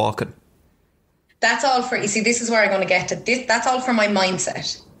you're not walking? That's all for. You see, this is where I'm going to get to. That's all for my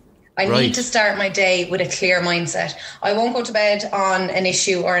mindset. I need to start my day with a clear mindset. I won't go to bed on an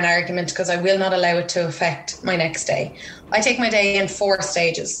issue or an argument because I will not allow it to affect my next day. I take my day in 4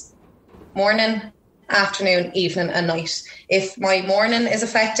 stages: morning, afternoon, evening and night. If my morning is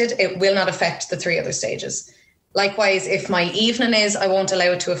affected, it will not affect the 3 other stages. Likewise, if my evening is, I won't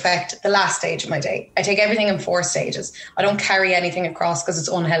allow it to affect the last stage of my day. I take everything in 4 stages. I don't carry anything across because it's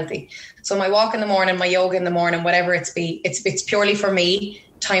unhealthy. So my walk in the morning, my yoga in the morning, whatever it's purely for me,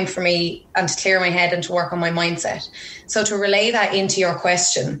 time for me, and to clear my head and to work on my mindset. So to relay that into your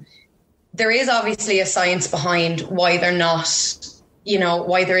question, there is obviously a science behind why they're not,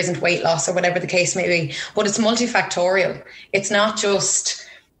 why there isn't weight loss or whatever the case may be, but it's multifactorial. It's not just,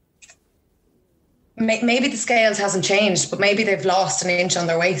 maybe the scales hasn't changed, but maybe they've lost an inch on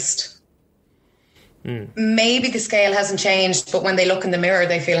their waist. Maybe the scale hasn't changed, but when they look in the mirror,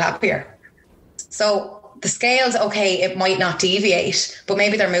 they feel happier. So the scales, okay, it might not deviate, but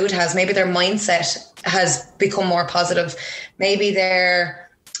maybe their mood has, maybe their mindset has become more positive. Maybe the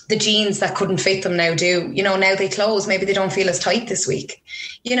jeans that couldn't fit them now do. Now they close. Maybe they don't feel as tight this week.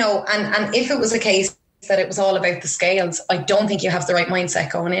 And if it was a case that it was all about the scales, I don't think you have the right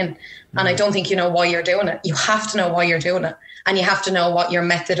mindset going in. And I don't think you know why you're doing it. You have to know why you're doing it. And you have to know what your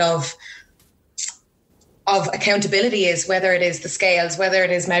method of accountability is, whether it is the scales, whether it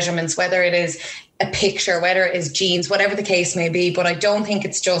is measurements, whether it is a picture, whether it is jeans, whatever the case may be. But I don't think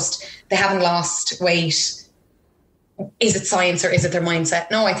it's just they haven't lost weight. Is it science or is it their mindset?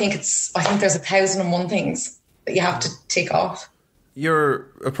 No, I think there's 1,001 things that you have to take off. Your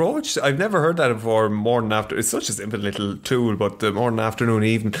approach, I've never heard that before. Morning, after, it's such a simple little tool, but the morning, afternoon,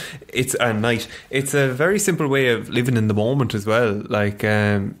 evening, and night, it's a very simple way of living in the moment as well. Like,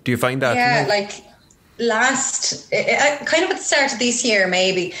 do you find that? Yeah, like kind of at the start of this year,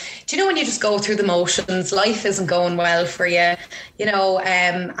 maybe. Do you know when you just go through the motions, life isn't going well for you,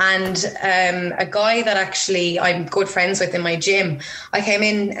 and a guy that actually I'm good friends with in my gym, I came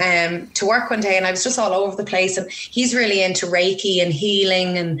in to work one day and I was just all over the place, and he's really into Reiki and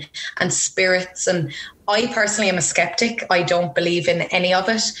healing and spirits, and I personally am a skeptic. I don't believe in any of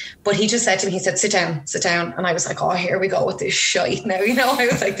it. But he just said to me, he said, sit down. And I was like, oh, here we go with this shite now. I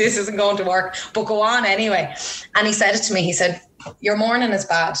was like, this isn't going to work, but go on anyway. And he said it to me. He said, your morning is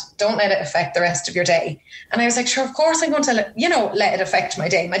bad. Don't let it affect the rest of your day. And I was like, sure, of course I'm going to let it affect my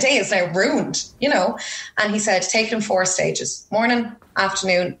day. My day is now ruined, And he said, take it in 4 stages: morning,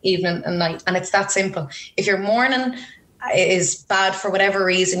 afternoon, evening and night. And it's that simple. If your morning is bad for whatever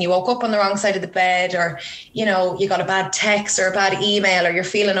reason, you woke up on the wrong side of the bed, or you got a bad text or a bad email, or you're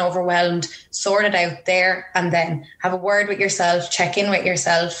feeling overwhelmed, sort it out there and then. Have a word with yourself, check in with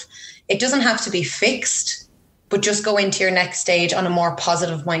yourself. It doesn't have to be fixed, but just go into your next stage on a more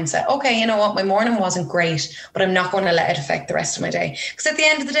positive mindset. Okay, you know what? My morning wasn't great, but I'm not going to let it affect the rest of my day. Because at the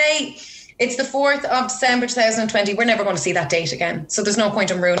end of the day, it's the 4th of December 2020. We're never going to see that date again. So there's no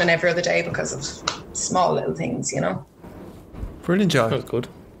point in ruining every other day because of small little things, you know? Brilliant, Joy. That's good.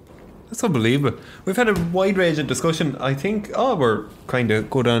 That's unbelievable. We've had a wide range of discussion. I think, we're kind of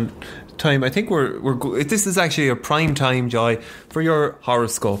good on time. I think we're good. This is actually a prime time, Joy, for your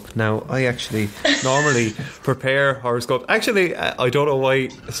horoscope. Now, I actually normally prepare horoscope. Actually, I don't know why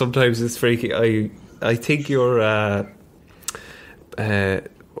sometimes it's freaky. I think your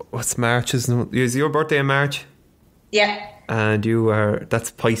what's March? Is your birthday in March? Yeah. And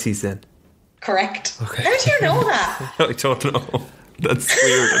that's Pisces then. Correct. Okay. How do you know that? I don't know. That's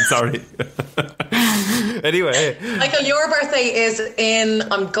weird. I'm sorry. Anyway. Michael, your birthday is in,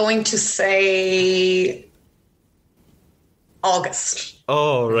 I'm going to say, August.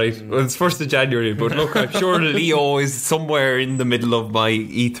 Oh, right. Well, it's 1st of January, but look, I'm sure Leo is somewhere in the middle of my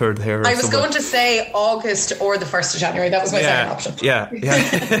ether there. I was going to say August or the 1st of January. That was my second option. Yeah.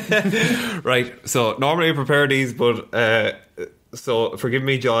 Right. So normally I prepare these, but so forgive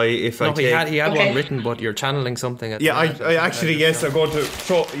me, Joy, if he had one written, but you're channeling something. I actually, yes, I'm going to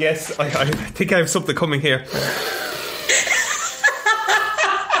show. Yes, I think I have something coming here.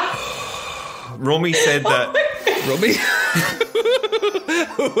 Rumi said that. Rumi?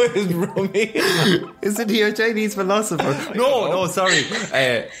 Who is Rumi? Isn't he a Chinese philosopher? No, sorry.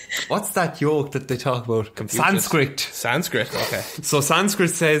 What's that yoke that they talk about? Sanskrit. Okay. So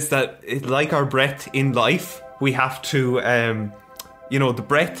Sanskrit says that like our breath in life, we have to, the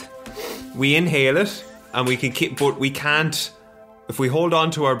breath, we inhale it and we can keep, but we can't. If we hold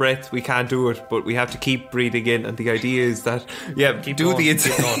on to our breath, we can't do it, but we have to keep breathing in. And the idea is that, keep going.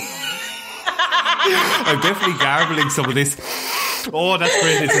 I'm definitely garbling some of this. Oh, that's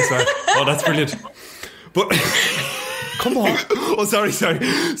brilliant. Oh, that's brilliant. But come on. Oh, sorry.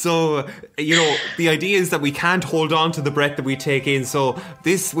 So, the idea is that we can't hold on to the breath that we take in. So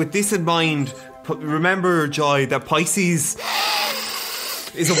with this in mind, remember, Joy, that Pisces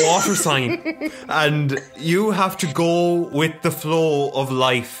is a water sign and you have to go with the flow of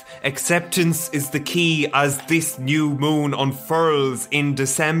life. Acceptance is the key as this new moon unfurls in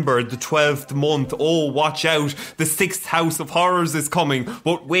December, the 12th month. Oh, watch out, the 6th house of horrors is coming.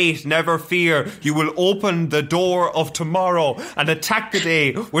 But wait, never fear, you will open the door of tomorrow and attack the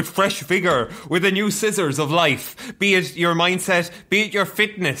day with fresh vigour, with the new scissors of life. Be it your mindset, be it your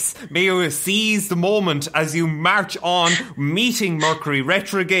fitness, may you seize the moment as you march on, meeting Mercury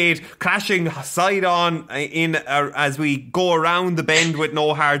retrograde, crashing side on as we go around the bend with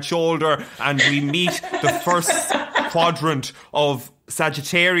no hard shoulder, and we meet the first quadrant of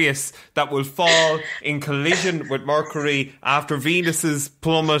Sagittarius that will fall in collision with Mercury after Venus's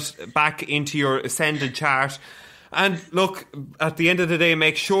plummet back into your ascendant chart. And look, at the end of the day,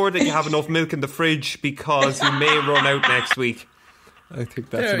 make sure that you have enough milk in the fridge because you may run out next week. I think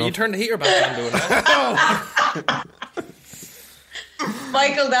that's enough. You turned the heater back on doing that.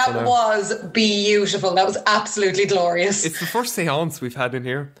 Michael, that was beautiful. That was absolutely glorious. It's the first seance we've had in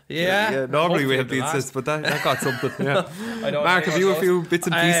here. Yeah. Normally we have the insist, but that got something. Yeah. Mark, have you a few bits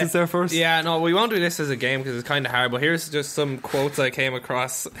and pieces there first? Yeah, no, we won't do this as a game because it's kind of hard, but here's just some quotes I came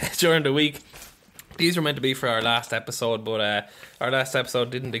across during the week. These were meant to be for our last episode, but our last episode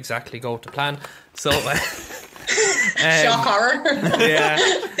didn't exactly go to plan. So shock horror. Yeah.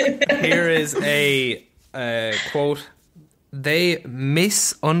 Here is a quote. They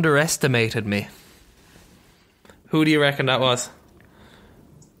misunderestimated me. Who do you reckon that was?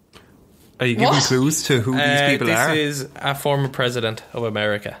 Are you giving clues to who these people are? This is a former president of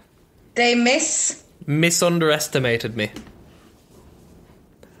America. They misunderestimated me.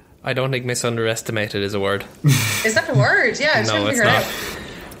 I don't think misunderestimated is a word. Is that a word? Yeah, I'm trying to figure it out.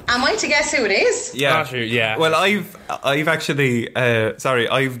 Am I to guess who it is? Yeah. Yeah. Well, I've actually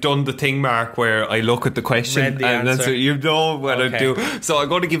I've done the thing, Mark, where I look at the question Read the and answer. so you know what I do. So I'm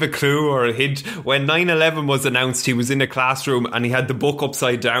going to give a clue or a hint. When 9/11 was announced, he was in a classroom and he had the book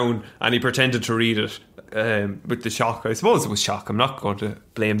upside down and he pretended to read it. With the shock, I suppose it was shock. I'm not going to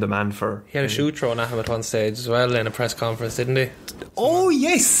blame the man for. He had a shoe thrown at him at one stage as well in a press conference, didn't he? Oh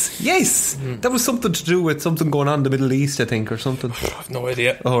yes. That was something to do with something going on in the Middle East, I think, or something. I have no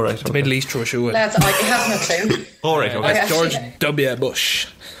idea. All right, The Middle East threw a shoe at. Lads, I have no clue. All right, okay. George W. Bush.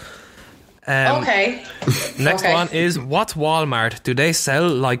 Okay. Next one is, what's Walmart? Do they sell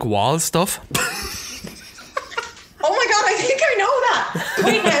like wall stuff? Oh my god, I think I know that.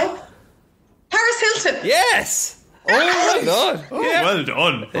 Wait now. Paris Hilton. Yes. Oh my god. Oh, well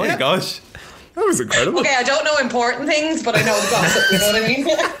done. Oh my gosh. That was incredible. Okay, I don't know important things, but I know the gossip, you know what I mean?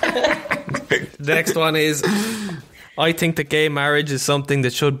 The next one is, I think that gay marriage is something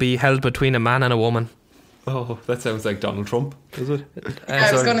that should be held between a man and a woman. Oh, that sounds like Donald Trump, does it?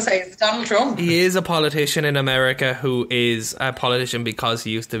 I was going to say, it's Donald Trump. He is a politician in America who is a politician because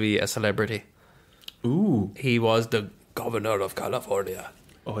he used to be a celebrity. Ooh. He was the governor of California.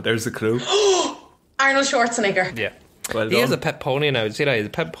 Oh, there's a clue. Arnold Schwarzenegger. Yeah. Well He has done. a pet pony now. You see that? He has a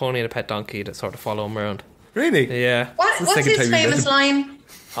pet pony and a pet donkey that sort of follow him around. Really? Yeah. What's second his time you famous mentioned- line?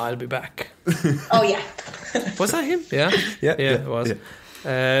 I'll be back. Oh, yeah. Was that him? Yeah. Yeah, it was.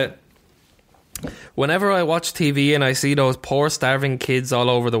 Whenever I watch TV and I see those poor starving kids all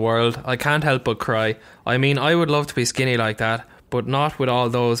over the world, I can't help but cry. I mean, I would love to be skinny like that, but not with all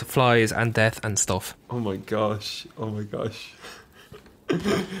those flies and death and stuff. Oh my gosh.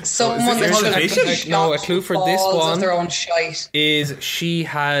 Someone Is this that a should politician? have No, a clue for this balls one. of their own shite. Is she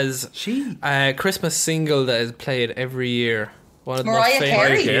has a Christmas single that is played every year. One of the Mariah most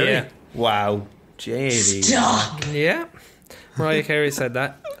famous. Carey? Yeah. Wow. Jamie. Stop. Yeah. Mariah Carey said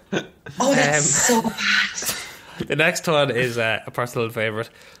that. Oh, that's so bad. The next one is a personal favourite.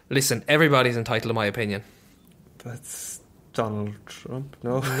 Listen, everybody's entitled to my opinion. That's Donald Trump.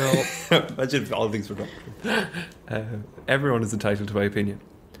 No. No. Imagine if all things were Trump. Everyone is entitled to my opinion.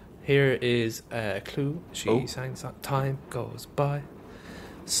 Here is a clue. She Oh. sang song. Time goes by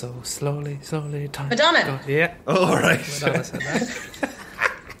so slowly, time Madonna. goes. Yeah. Oh, all right. Madonna said that.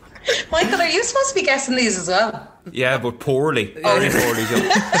 Michael, are you supposed to be guessing these as well? Yeah, but poorly. Very poorly. Joe.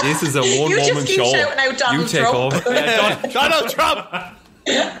 This is a one-woman keep show. shouting out Donald you take Trump. over. Donald Trump.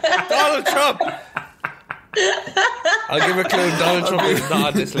 Donald Trump. I'll give a clue. Donald Trump is not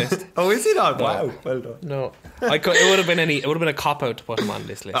on this list. Oh, is he not? Wow. Well done. No, it would have been it would have been a cop out to put him on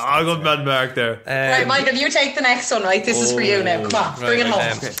this list. I got man mark there. Right, Michael, you take the next one, right? This is for you now. Come on, bring it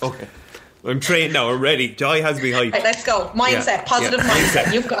home. Okay. I'm trained now. I'm ready. Joy has me hyped. Right, let's go. Mindset, Yeah, positive yeah.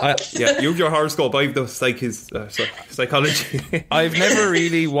 mindset. You've got it. Yeah, you have your horoscope. I have the psychology. I've never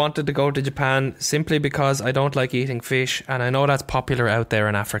really wanted to go to Japan simply because I don't like eating fish, and I know that's popular out there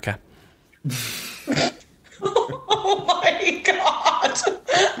in Africa. Oh my God.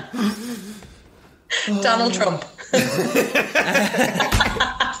 Donald Trump.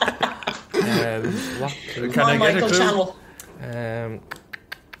 What? Can Come on, I get a Michael clue? Channel.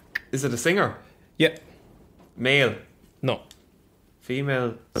 Is it a singer? Yeah. Male? No.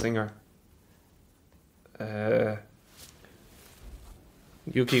 Female singer?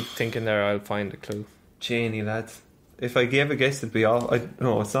 You keep thinking there. I'll find a clue. Janie, lads. If I gave a guess, it'd be all.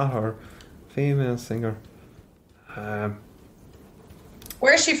 No, it's not her. Female singer.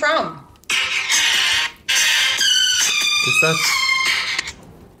 Where's she from? Is that?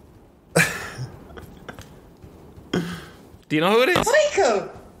 Do you know who it is? Michael.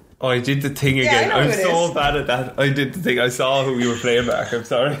 Oh, I did the thing Yeah, again. I know I'm who it so is. bad at that. I did the thing. I saw who you were playing back. I'm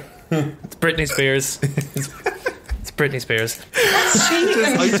sorry. It's Britney Spears. It's Britney Spears.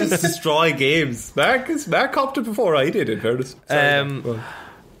 I just destroy games. Mark copped it before I did, in fairness. Sorry. Well,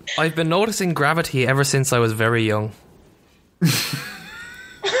 I've been noticing gravity ever since I was very young.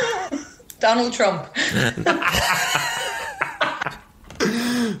 Donald Trump.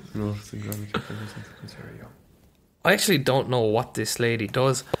 no, it's very young. I actually don't know what this lady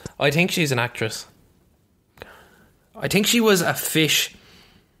does. I think she's an actress. I think she was a fish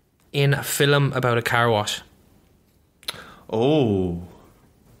in a film about a car wash. Oh.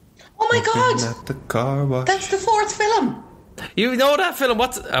 Oh my Looking God. at the car wash. That's the fourth film. You know that film?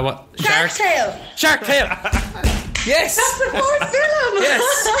 What's what? Shark Tale. Shark Tale. Yes. That's the fourth film.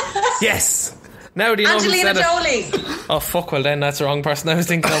 Yes. Yes. Now do you know who Angelina said it? Jolie. Oh fuck! Well then, that's the wrong person I was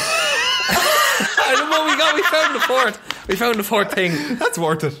thinking of. I don't know. We found the fourth. We found the fourth thing. That's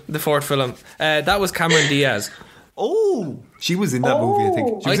worth it. The fourth film. That was Cameron Diaz. Oh. She was in that movie, I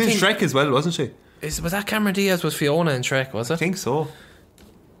think. She was I in think- Shrek as well, wasn't she? Was that Cameron Diaz? Was Fiona in Shrek? Was I it? think so.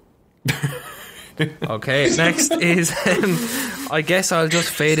 Okay. Next is. I guess I'll just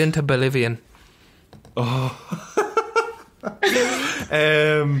fade into Bolivian.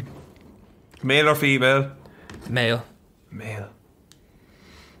 Male or female? Male. Male.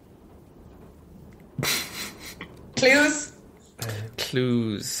 Clues.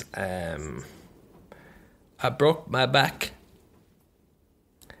 Clues. I broke my back.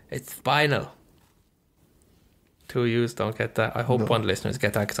 It's spinal. Two of yous don't get that. I hope one of the listeners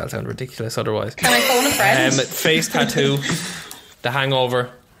get that because I'll sound ridiculous otherwise. Can I phone a friend? Face tattoo. The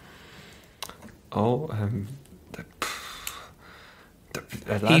Hangover. Oh,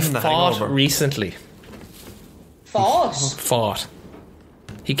 He fought recently. Fought.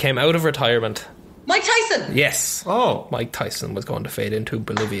 He came out of retirement. Mike Tyson. Yes. Oh. Mike Tyson was going to fade into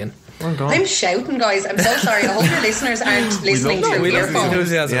Bolivian. Well done. I'm shouting, guys. I'm so sorry. I hope your listeners aren't listening love- through we love earphones.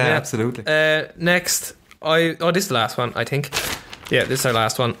 Enthusiasm, Yeah, absolutely. Next, This is the last one, I think. Yeah, this is our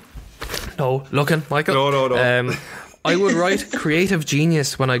last one. No, looking, Michael. No. I would write creative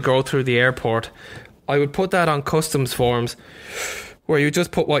genius when I go through the airport. I would put that on customs forms where you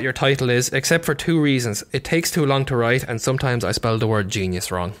just put what your title is, except for 2 reasons. It takes too long to write, and sometimes I spell the word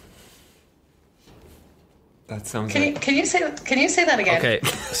genius wrong. That sounds Can you say that again? Okay,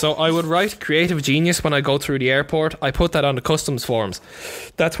 so I would write creative genius when I go through the airport. I put that on the customs forms.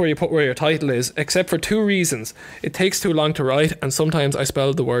 That's where you put where your title is, except for 2 reasons. It takes too long to write, and sometimes I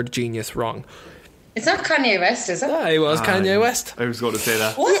spell the word genius wrong. It's not Kanye West, is it? Yeah, it was Kanye West. I was going to say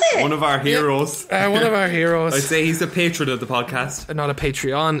that. Was it? One of our heroes. One of our heroes. I'd say he's a patron of the podcast. Not a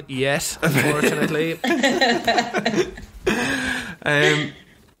Patreon yet, unfortunately.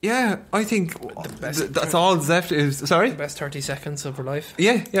 Yeah, I think that's all that's left. Sorry? The best 30 seconds of her life.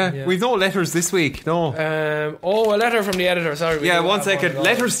 Yeah. We've no letters this week, no. A letter from the editor, sorry. Yeah, 1 second.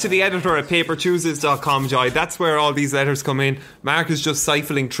 Letters to the editor at paperchooses.com, Joy. That's where all these letters come in. Mark is just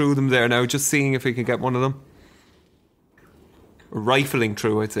siphoning through them there now, just seeing if we can get one of them. Rifling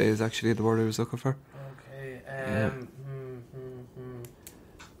through, I'd say, is actually the word I was looking for. Okay,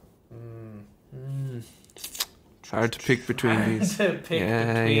 Hard to pick between these.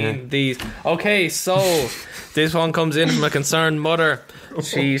 These. Okay, so this one comes in from a concerned mother.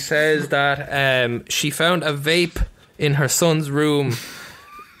 She says that she found a vape in her son's room.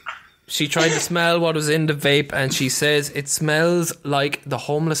 She tried to smell what was in the vape, and she says it smells like the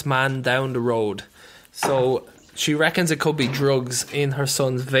homeless man down the road. So she reckons it could be drugs in her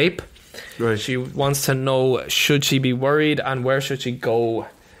son's vape. Right. She wants to know, should she be worried, and where should she go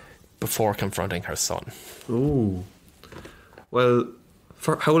before confronting her son? Ooh. Well,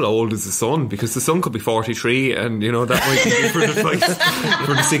 for how old is the son? Because the son could be 43, and that might be different advice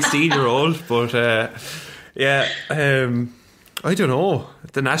for the 16-year-old. But I don't know.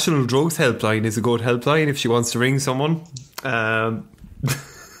 The National Drugs Helpline is a good helpline if she wants to ring someone.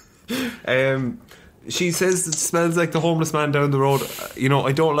 She says it smells like the homeless man down the road.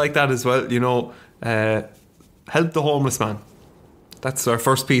 I don't like that as well. Help the homeless man. That's our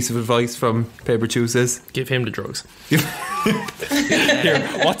first piece of advice from Paper Tuesdays. Give him the drugs. Here,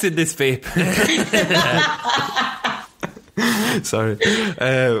 what's in this vape? Sorry.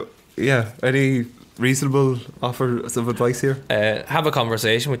 Any reasonable offers of advice here? Have a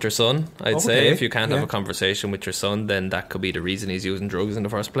conversation with your son, I'd say. If you can't have yeah. a conversation with your son, then that could be the reason he's using drugs in the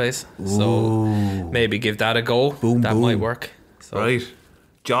first place. So maybe give that a go. That might work. So. Right.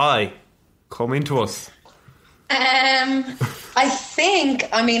 Joy, come into us. I think,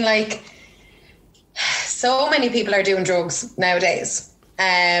 so many people are doing drugs nowadays.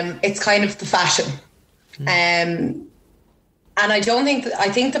 It's kind of the fashion. And I think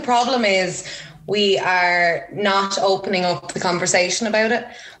the problem is we are not opening up the conversation about it.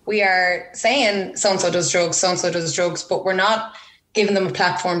 We are saying so-and-so does drugs, but we're not giving them a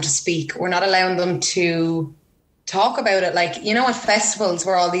platform to speak. We're not allowing them to talk about it. At festivals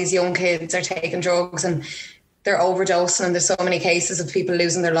where all these young kids are taking drugs and they're overdosing, and there's so many cases of people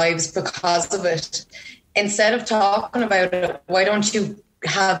losing their lives because of it. Instead of talking about it, why don't you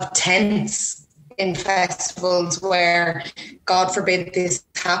have tents in festivals where, God forbid this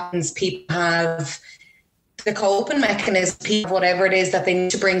happens, people have the coping mechanism, whatever it is that they need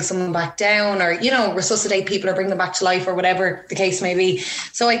to bring someone back down, or resuscitate people or bring them back to life, or whatever the case may be.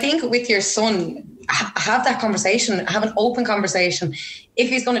 So I think with your son, have that conversation, have an open conversation. If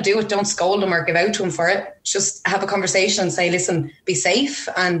he's going to do it, don't scold him or give out to him for it. Just have a conversation and say, listen, be safe,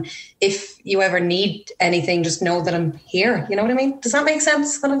 and if you ever need anything, just know that I'm here. You know what I mean? Does that make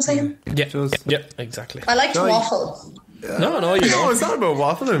sense, what I'm saying? Yeah, exactly. I like to waffle. No, you don't. It's not about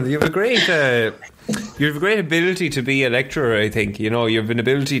waffling. You have a great ability to be a lecturer, I think. You have an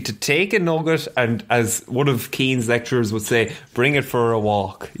ability to take a nugget and, as one of Keane's lecturers would say, bring it for a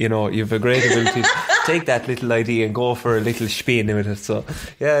walk. You have a great ability to take that little idea and go for a little spin with it. So,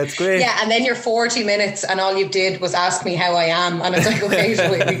 yeah, it's great. Yeah, and then you're 40 minutes and all you did was ask me how I am, and it's like, okay,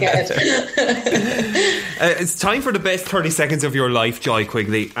 so we get it. It's time for the best 30 seconds of your life, Joy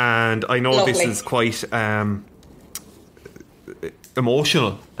Quigley. And I know Lovely. this is quite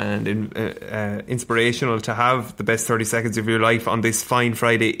emotional and inspirational to have the best 30 seconds of your life on this fine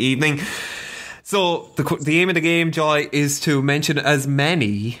Friday evening. So the aim of the game, Joy, is to mention as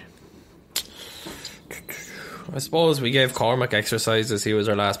many. I suppose we gave Cormac exercises. He was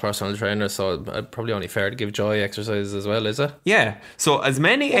our last personal trainer, so probably only fair to give Joy exercises as well, is it? Yeah, so as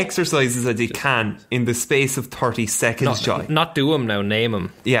many exercises as you can in the space of 30 seconds, Joy. Not do them now, name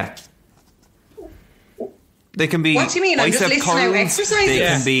them. Yeah. They can be. What do you mean? I'm just listing out exercises. They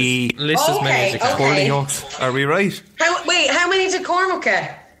can be. List as many as you can. Curling hooks. Are we right? How many did Cormac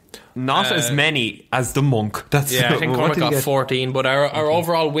get? not as many as the monk. That's Yeah, I think what Cormac did he got get? 14, but our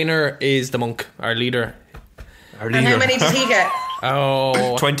overall winner is the monk, our leader. And how many did he get?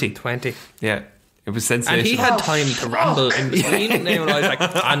 Oh, 20. 20. Yeah, it was sensational. And he had time to ramble in between. And then I was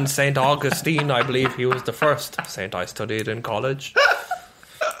like, and St. Augustine, I believe he was the first saint I studied in college.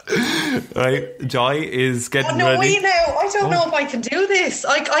 Right, Joy is getting ready. Wait now. I don't know if I can do this.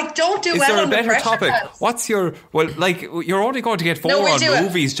 I don't do Is well there a on the better pressure topic? test. What's your... Well, like, you're only going to get 4 No, we'll on do it.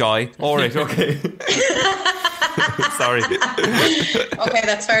 movies, Joy. All right, okay. Sorry. Okay,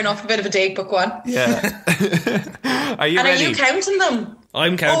 that's fair enough. A bit of a dig book one. Yeah. Are you And ready? are you counting them?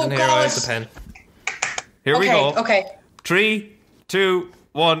 I'm counting here. I God. have the pen. Here we go. Okay. 3, 2,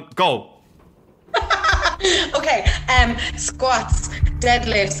 1, go. Okay. Squats,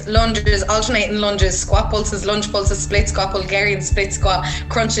 deadlifts, lunges, alternating lunges, squat pulses, lunge pulses, split squat, Bulgarian split squat,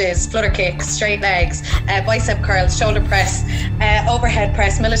 crunches, flutter kicks, straight legs, bicep curls, shoulder press, overhead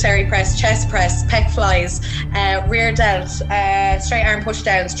press, military press, chest press, pec flies, rear delt, straight arm push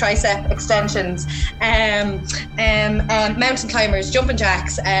downs, tricep extensions, mountain climbers, jumping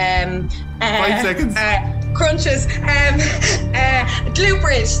jacks, 5 seconds. crunches, glute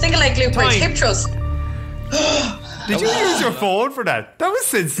bridge, single leg glute bridge, Time. hip thrust. Did you use your phone for that? That was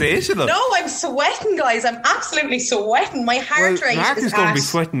sensational. No, I'm sweating, guys. I'm absolutely sweating. My heart rate Mark is is going at... to be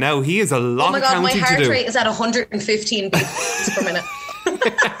sweating now. He has a lot Oh my of God, my counting heart to do. rate is at 115 beats per minute.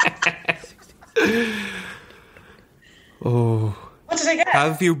 Oh. What did I get?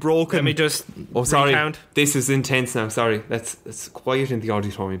 Have you broken... Let me just Oh, sorry. recount. This is intense now. Sorry. Let's quiet in the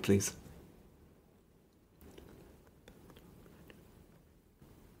auditorium, please.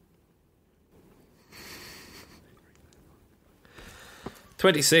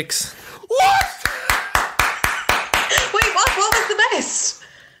 $26. What? Wait, what was the best?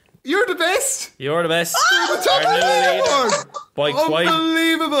 You're the best. You're the best. You're the top Our new leader. award. By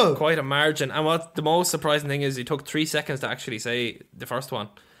Unbelievable. quite a margin. And what the most surprising thing is, he took 3 seconds to actually say the first one.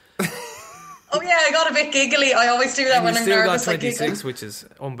 Oh yeah, I got a bit giggly. I always do that And when you I'm still got nervous. I giggle. 26, which is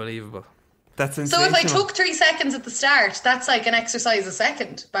unbelievable. That's So sensational. if I took 3 seconds at the start, that's like an exercise a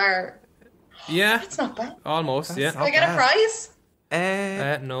second. Bar. Yeah, It's not bad. almost. Yeah. Do I get a prize?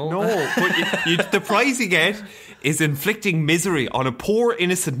 No. No, but the prize you get is inflicting misery on a poor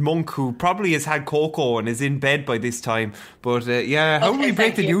innocent monk who probably has had cocoa and is in bed by this time. But yeah, how do Okay, we break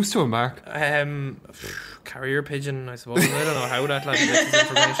thank the you. news to him, Mark? Carrier pigeon, I suppose. I don't know how that lad gets his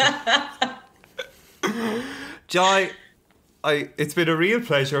information. Joy, it's been a real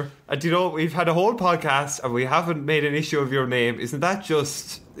pleasure. And you know, we've had a whole podcast and we haven't made an issue of your name. Isn't that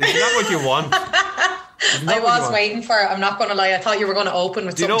what you want? I was waiting for it. I'm not going to lie. I thought you were going to open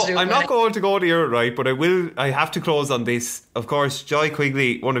with You something know, to do I'm with not it. going to go to your right, but I have to close on this. Of course, Joy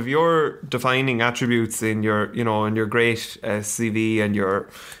Quigley, one of your defining attributes in your great CV and your,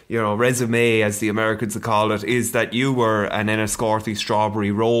 resume, as the Americans would call it, is that you were an Enniscorthy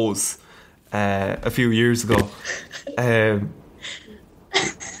Strawberry Rose a few years ago.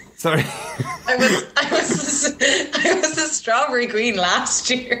 Sorry. I was a strawberry queen last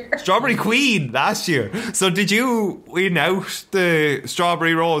year. Strawberry Queen last year. So did you win out the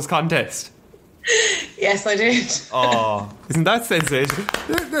Strawberry Rose contest? Yes, I did. Oh, isn't that sensational?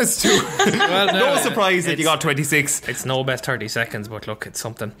 There's two. Well, No surprise that you got 26. It's no best 30 seconds, but look, it's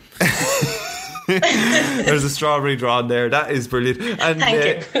something. There's a strawberry drawn there. That is brilliant. And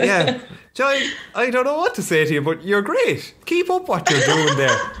Thank you. yeah, Joy, I don't know what to say to you, but you're great. Keep up what you're doing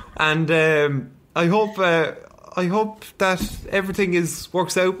there, and I hope that everything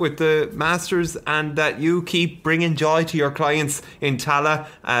works out with the Masters, and that you keep bringing joy to your clients in Tala.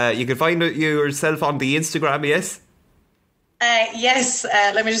 You can find it yourself on the Instagram, yes. Yes,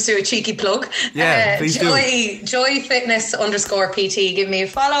 let me just do a cheeky plug. Yeah, please do. Joy Fitness _PT. Give me a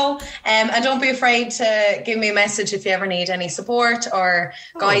follow, and don't be afraid to give me a message if you ever need any support or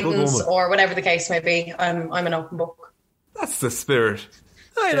guidance woman. or whatever the case may be. I'm an open book. That's the spirit.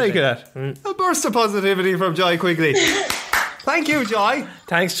 I like that. A burst of positivity from Joy Quigley. Thank you, Joy.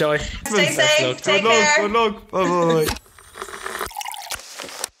 Thanks, Joy. Stay safe. Take Good luck. care. Good luck. Bye bye.